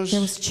niños, there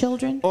was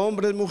children,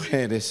 hombres,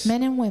 mujeres.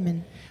 men and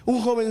women. Un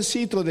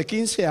jovencito de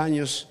 15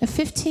 años A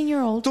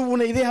 15-year-old tuvo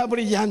una idea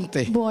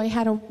brillante. boy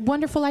had a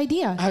wonderful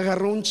idea.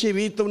 Agarró un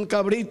chivito, un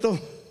cabrito,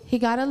 He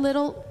got a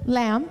little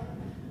lamb,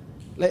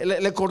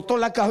 le cortó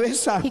la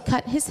cabeza he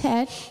cut his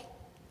head,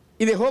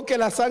 y dejó que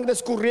la sangre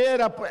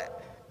escurriera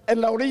en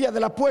la orilla de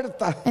la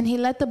puerta. and he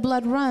let the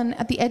blood run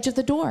at the edge of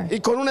the door. Y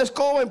con una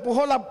escoba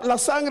empujó la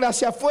sangre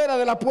hacia afuera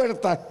de la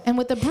puerta. And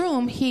with the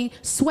broom, he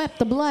swept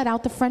the blood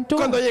out the front door.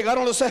 Cuando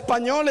llegaron los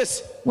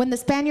españoles When the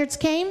Spaniards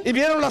came y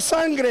vieron la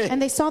sangre,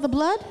 and they saw the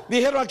blood,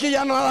 dijeron aquí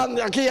ya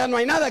no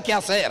hay nada que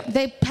hacer.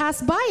 they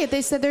passed by it.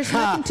 They said, there's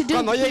nothing to do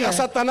Cuando here. llega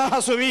Satanás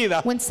a su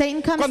vida, When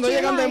Satan comes cuando to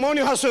your llegan life,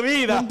 demonios a su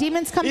vida when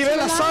demons come y to ve your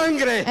la life,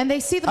 sangre, and they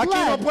see the aquí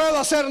no blood, puedo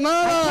hacer I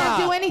nada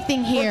can't do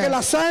anything here porque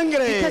la sangre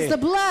because the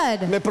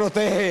blood me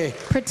protege.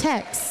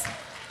 protects.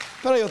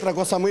 Pero hay otra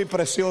cosa muy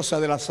preciosa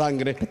de la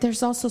sangre But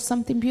there's also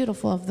something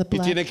beautiful of the y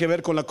blood, tiene que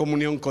ver con la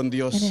comunión con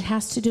Dios. and it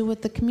has to do with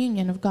the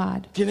communion of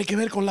God. Tiene que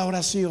ver con la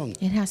oración.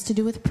 It has to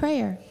do with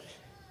prayer.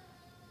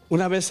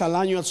 Una vez al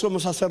año el sumo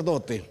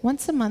sacerdote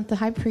Once a month, the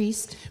high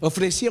priest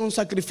ofrecía un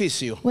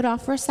sacrificio would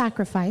offer a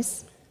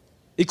sacrifice,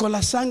 y con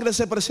la sangre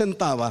se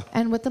presentaba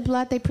and with the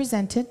blood they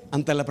presented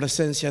ante la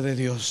presencia de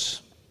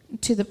Dios.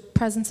 to the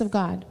presence of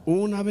God.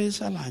 Una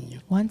vez al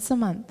año Once a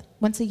month,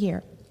 once a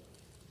year.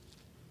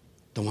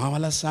 tomaba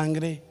la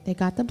sangre, They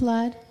got the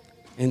blood,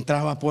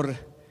 entraba por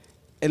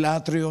el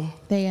atrio,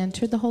 they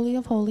entered the Holy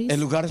of Holies, el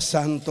lugar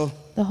santo,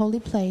 the holy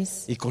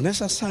place, y con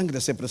esa sangre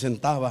se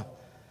presentaba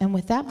and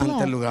with that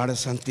ante el blood, lugar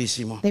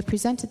santísimo. they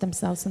presented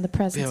themselves in the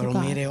presence Pero of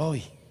God. mire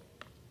hoy,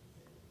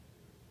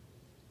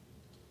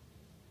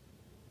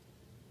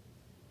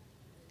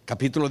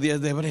 capítulo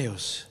 10 de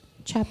Hebreos,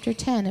 Chapter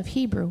 10 of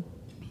Hebrew,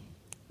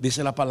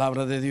 dice la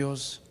palabra de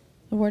Dios,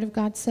 the Word of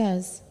God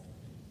says,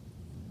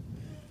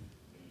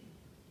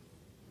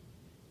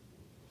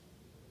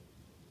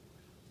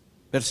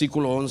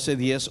 versículo 11,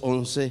 10,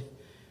 11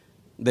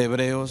 de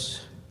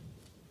Hebreos: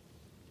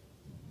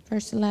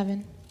 verse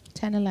 11,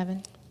 10,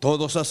 11.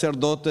 todo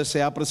sacerdote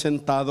se ha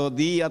presentado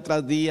día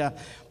tras día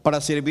para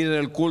servir en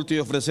el culto y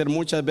ofrecer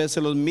muchas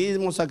veces los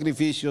mismos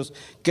sacrificios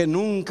que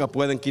nunca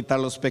pueden quitar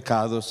los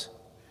pecados.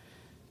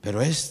 Pero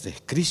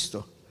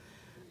Cristo,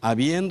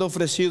 habiendo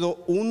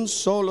ofrecido un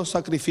solo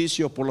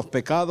sacrificio por los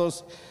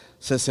pecados,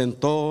 se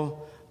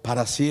sentó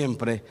para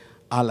siempre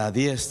a la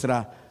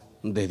diestra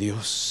de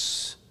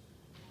Dios,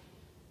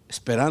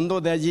 esperando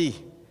de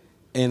allí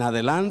en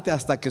adelante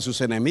hasta que sus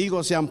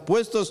enemigos sean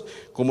puestos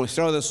como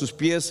estrado de sus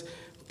pies,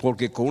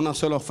 porque con una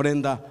sola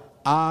ofrenda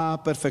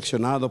ha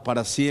perfeccionado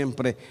para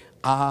siempre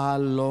a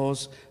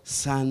los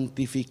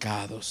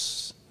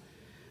santificados.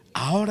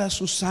 Ahora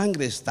su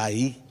sangre está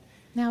ahí,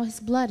 Now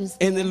his blood is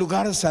en el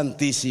lugar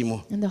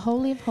santísimo. in the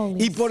Holy of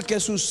Holies. Y porque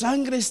su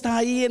sangre está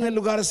ahí en el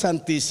lugar And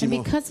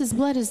santísimo, because his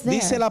blood is there,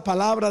 dice la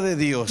palabra de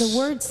Dios the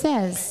Word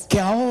says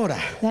que ahora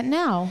that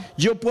now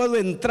yo puedo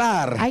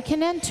entrar, I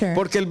can enter,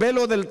 porque el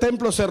velo del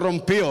templo se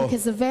rompió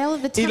because the veil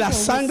of the y temple la was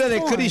sangre de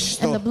torn,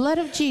 Cristo and the blood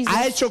of Jesus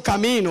ha hecho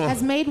camino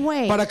has made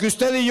way para que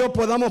usted y yo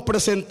podamos for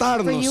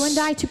presentarnos you and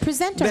I to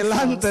present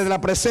delante ourselves de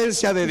la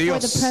presencia de before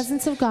Dios the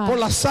presence of God. por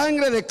la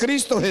sangre de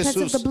Cristo Because of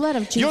Jesús. the blood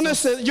of Yo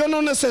Jesus.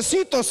 no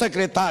necesito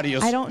secretarios,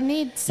 I don't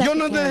need yo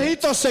no secretaries.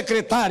 necesito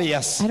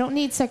secretarias. I don't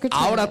need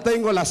secretaries. Ahora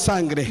tengo la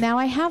sangre. Now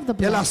I have the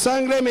Y la blood,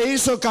 sangre me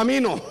hizo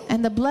camino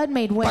and the blood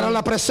made way para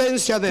la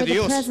presencia de for the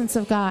Dios. presence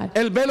of God.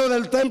 El velo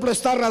del templo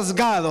está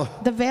rasgado.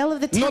 The veil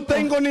of the No temple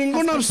tengo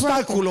ningún has been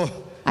broken. obstáculo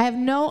I have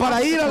no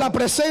para ir a la obstacle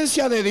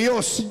presencia de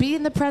Dios. to be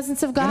in the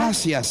presence of God.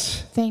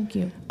 Gracias Thank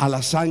you a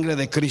la sangre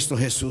de Cristo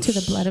Jesús. to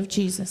the blood of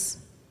Jesus.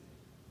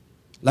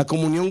 La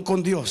comunión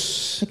con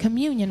Dios The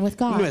communion with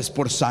God, no es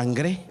por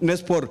sangre, no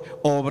es por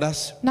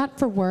obras, not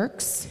for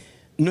works,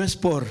 no es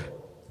por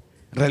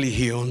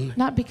religión,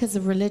 not because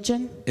of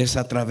religion. es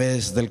a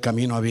través del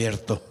camino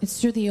abierto,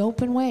 It's through the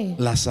open way,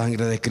 la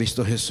sangre de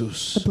Cristo the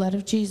Jesús. blood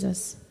of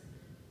Jesus.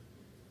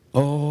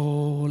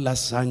 Oh, la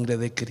sangre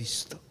de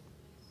Cristo.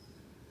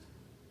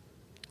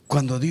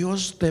 Cuando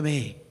Dios te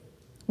ve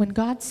When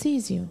God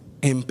sees you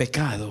en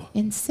pecado,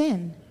 in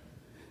sin,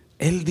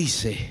 Él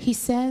dice, He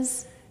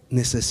says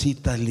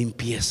necesitas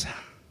limpieza.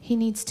 he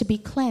needs to be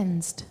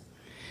cleansed.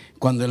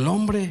 Cuando el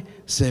hombre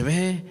se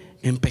ve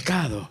en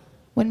pecado,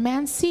 When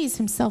man sees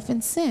himself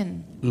in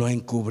sin, lo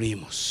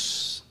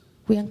encubrimos,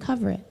 we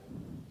uncover it,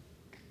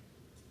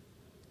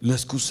 lo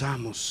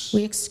excusamos,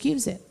 we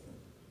excuse it,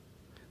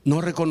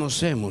 no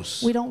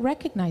reconocemos we don't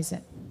recognize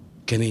it,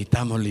 que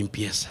necesitamos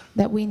limpieza.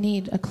 that we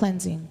need a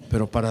cleansing.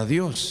 Pero para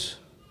Dios,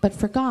 But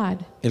for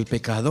God, el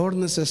pecador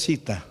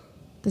necesita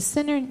the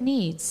sinner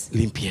needs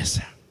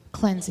limpieza.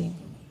 cleansing.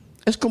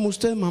 Es como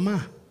usted,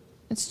 mamá.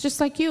 It's just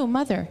like you,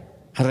 mother.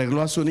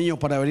 arregló a su niño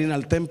para venir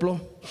al templo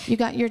You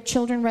got your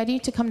children ready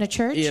to come to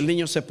church, y el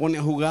niño se pone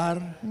a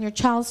jugar, and your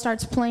child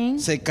starts playing,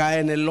 se cae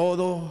en el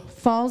lodo,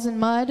 falls in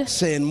mud,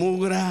 se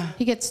enmugra,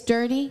 he gets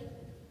dirty,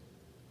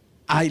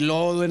 hay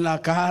lodo en la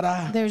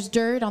cara, there's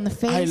dirt on the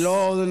hay face,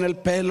 lodo en el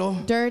pelo.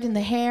 dirt in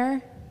the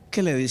hair.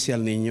 ¿Qué le dice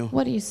al niño?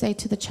 What do you say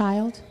to the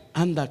child?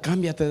 Anda,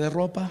 cámbiate de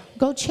ropa.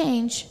 Go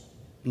change.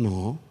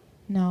 No,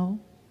 No.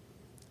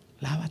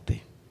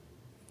 lávate,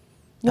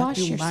 Wash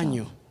date un yourself.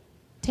 baño.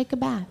 Take a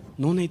bath.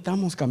 No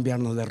necesitamos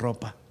cambiarnos de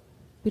ropa.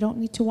 We don't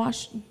need to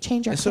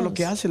change our Eso es lo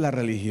que clothes. hace la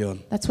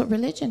religión. That's what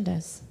religion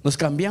does. Nos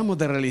cambiamos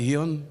de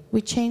religión,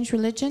 We change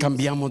religion,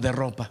 cambiamos de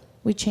ropa,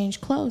 we change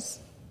clothes.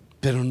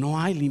 pero no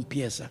hay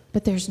limpieza,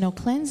 But there's no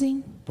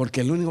cleansing.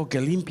 porque el único que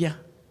limpia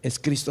es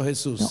Cristo The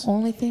Jesús.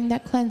 only thing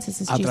that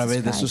cleanses is A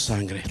través Jesus de su Christ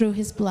sangre. through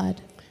his blood.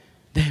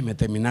 Déjeme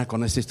terminar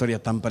con esta historia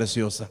tan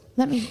preciosa.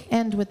 Let me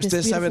end with this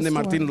Ustedes saben de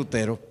beautiful Martín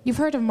story. Lutero. You've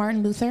heard of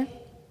Martin Luther.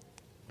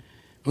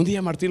 Un día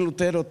Martín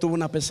Lutero tuvo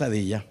una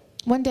pesadilla.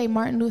 One day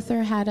Martin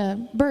Luther had a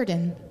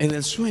burden En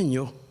el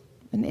sueño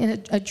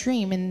in a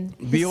dream, and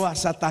vio a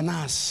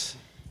Satanás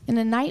in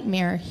a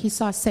nightmare he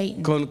saw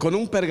Satan con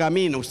un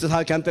pergamino. Usted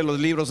sabe que antes los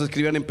libros se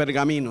escribían en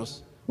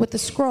pergaminos. with a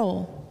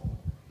scroll.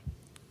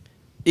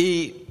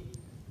 Y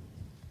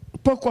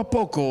poco a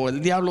poco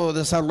el diablo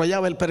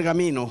desarrollaba el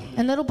pergamino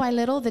And little by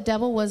little the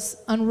devil was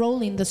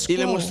unrolling the y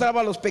le scroll.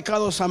 mostraba los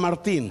pecados a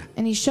Martín.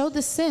 And he showed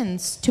the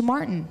sins to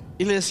Martin.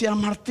 Y le decía,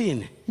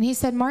 Martín, And he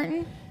said,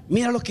 Martin,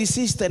 mira lo que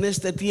hiciste en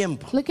este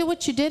tiempo. look at what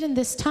you did in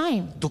this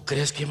time. ¿Tú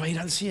crees que va a ir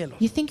al cielo?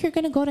 You think you're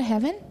going to go to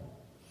heaven?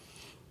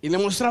 Y le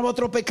mostraba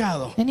otro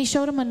pecado. And he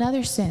showed him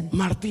another sin.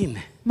 Martín,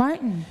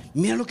 Martin,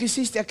 mira lo que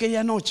hiciste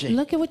aquella noche.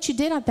 look at what you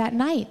did at that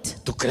night.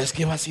 ¿Tú crees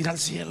que vas a ir al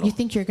cielo? You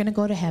think you're going to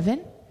go to heaven?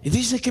 Y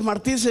dice que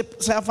Martín se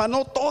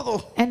afanó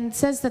todo. And it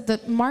says that the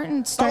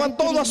Martin started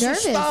todo getting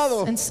nervous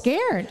asustado. and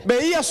scared.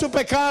 Veía su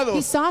pecado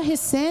He saw his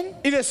sin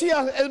y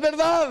decía, es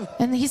verdad,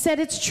 and he said,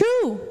 it's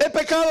true. he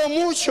pecado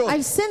mucho.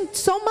 I've sinned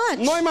so much.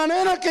 No hay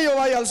manera que yo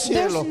vaya al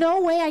There's cielo.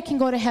 no way I can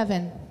go to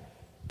heaven.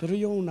 Pero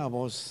oyó una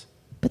voz,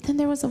 But then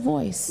there was a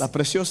voice, la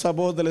preciosa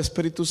voz del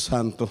Espíritu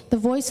Santo, the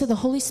voice of the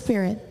Holy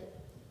Spirit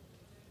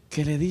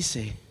que le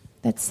dice,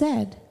 that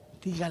said,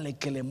 dígale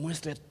que le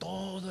muestre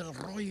todo el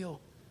rollo.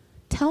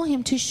 tell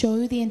him to show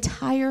you the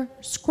entire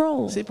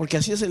scroll. Sí, porque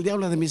así es el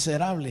diablo de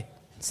miserable.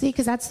 See,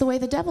 because that's the way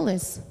the devil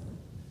is.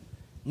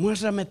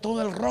 Muéstrame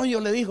todo el rollo,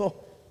 le dijo.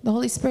 The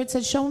Holy Spirit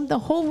said, show him the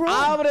whole roll.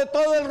 Abre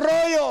todo el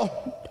rollo.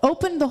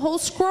 Open the whole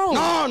scroll.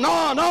 No,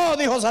 no, no,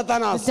 dijo The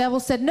Satanás. devil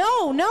said,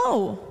 no,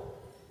 no.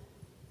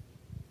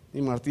 Y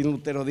Martín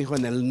Lutero dijo,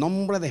 en el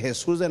nombre de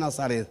Jesús de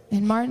Nazaret,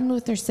 And Martin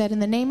Luther said, in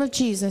the name of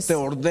Jesus, te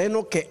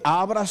ordeno que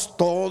abras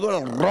todo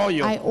el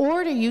rollo. I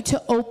order you to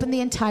open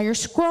the entire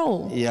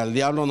scroll. Y al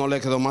diablo no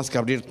le quedó más que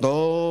abrir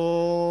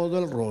todo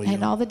el And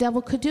rollo. all the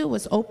devil could do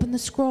was open the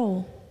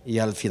scroll. Y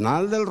al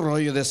final del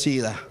rollo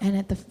decía, And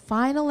at the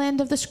final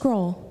end of the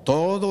scroll,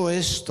 todo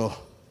esto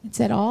it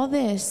said, all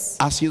this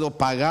ha sido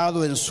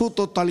pagado en su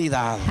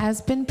totalidad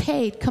has been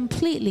paid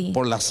completely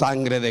por la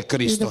sangre de through the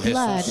Cristo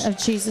blood Jesús. of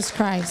Jesus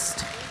Christ.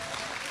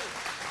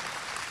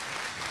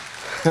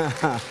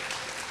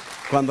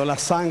 Cuando la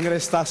sangre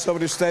está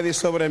sobre usted y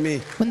sobre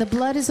mí, When the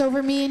blood is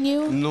over me and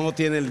you, no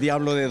tiene el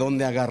diablo de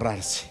dónde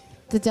agarrarse.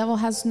 the devil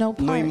has no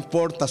No part.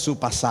 importa su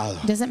pasado.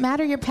 Doesn't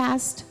matter your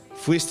past.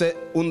 Fuiste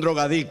un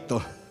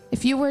drogadicto,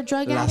 If you were a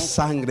drug la addict,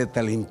 sangre te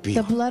the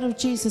limpió. blood of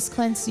Jesus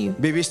cleansed you.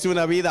 Viviste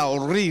una vida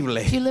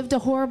horrible, If you lived a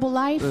horrible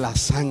life, la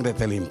sangre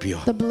te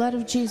limpió. the blood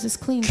of Jesus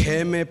cleansed you.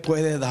 ¿Qué me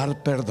puede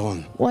dar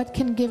perdón? What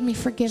can give me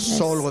forgiveness?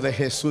 Solo de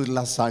Jesús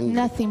la sangre.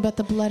 Nothing but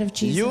the blood of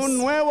Y Jesus. un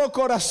nuevo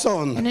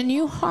corazón, And a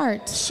new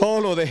heart.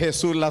 solo de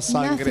Jesús la Nothing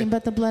sangre.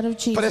 but the blood of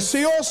Jesus.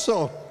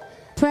 Precioso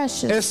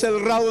Precious. es el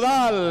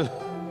raudal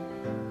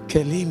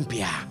que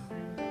limpia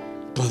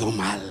todo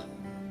mal.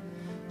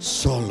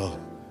 Solo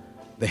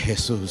de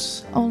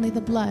Jesús Only the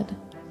blood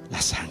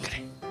la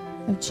sangre.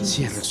 of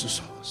Cierre Jesus. sus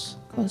ojos.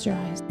 Close your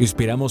eyes.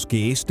 Esperamos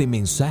que este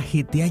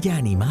mensaje te haya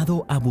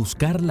animado a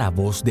buscar la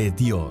voz de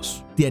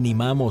Dios. Te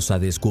animamos a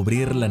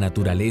descubrir la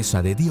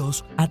naturaleza de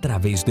Dios a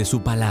través de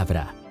su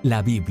palabra,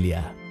 la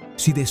Biblia.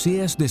 Si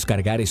deseas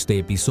descargar este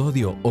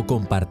episodio o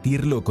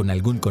compartirlo con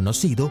algún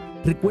conocido,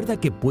 recuerda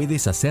que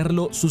puedes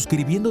hacerlo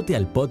suscribiéndote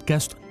al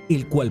podcast,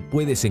 el cual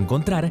puedes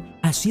encontrar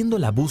haciendo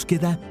la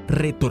búsqueda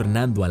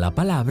Retornando a la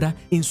Palabra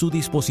en su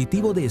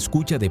dispositivo de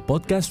escucha de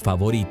podcast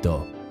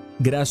favorito.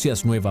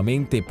 Gracias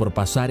nuevamente por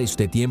pasar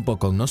este tiempo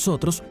con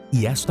nosotros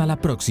y hasta la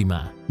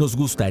próxima. Nos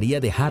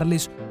gustaría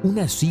dejarles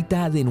una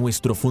cita de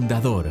nuestro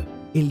fundador,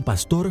 el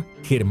pastor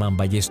Germán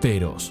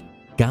Ballesteros.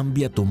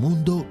 Cambia tu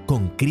mundo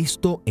con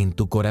Cristo en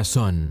tu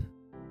corazón.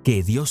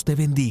 Que Dios te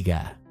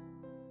bendiga.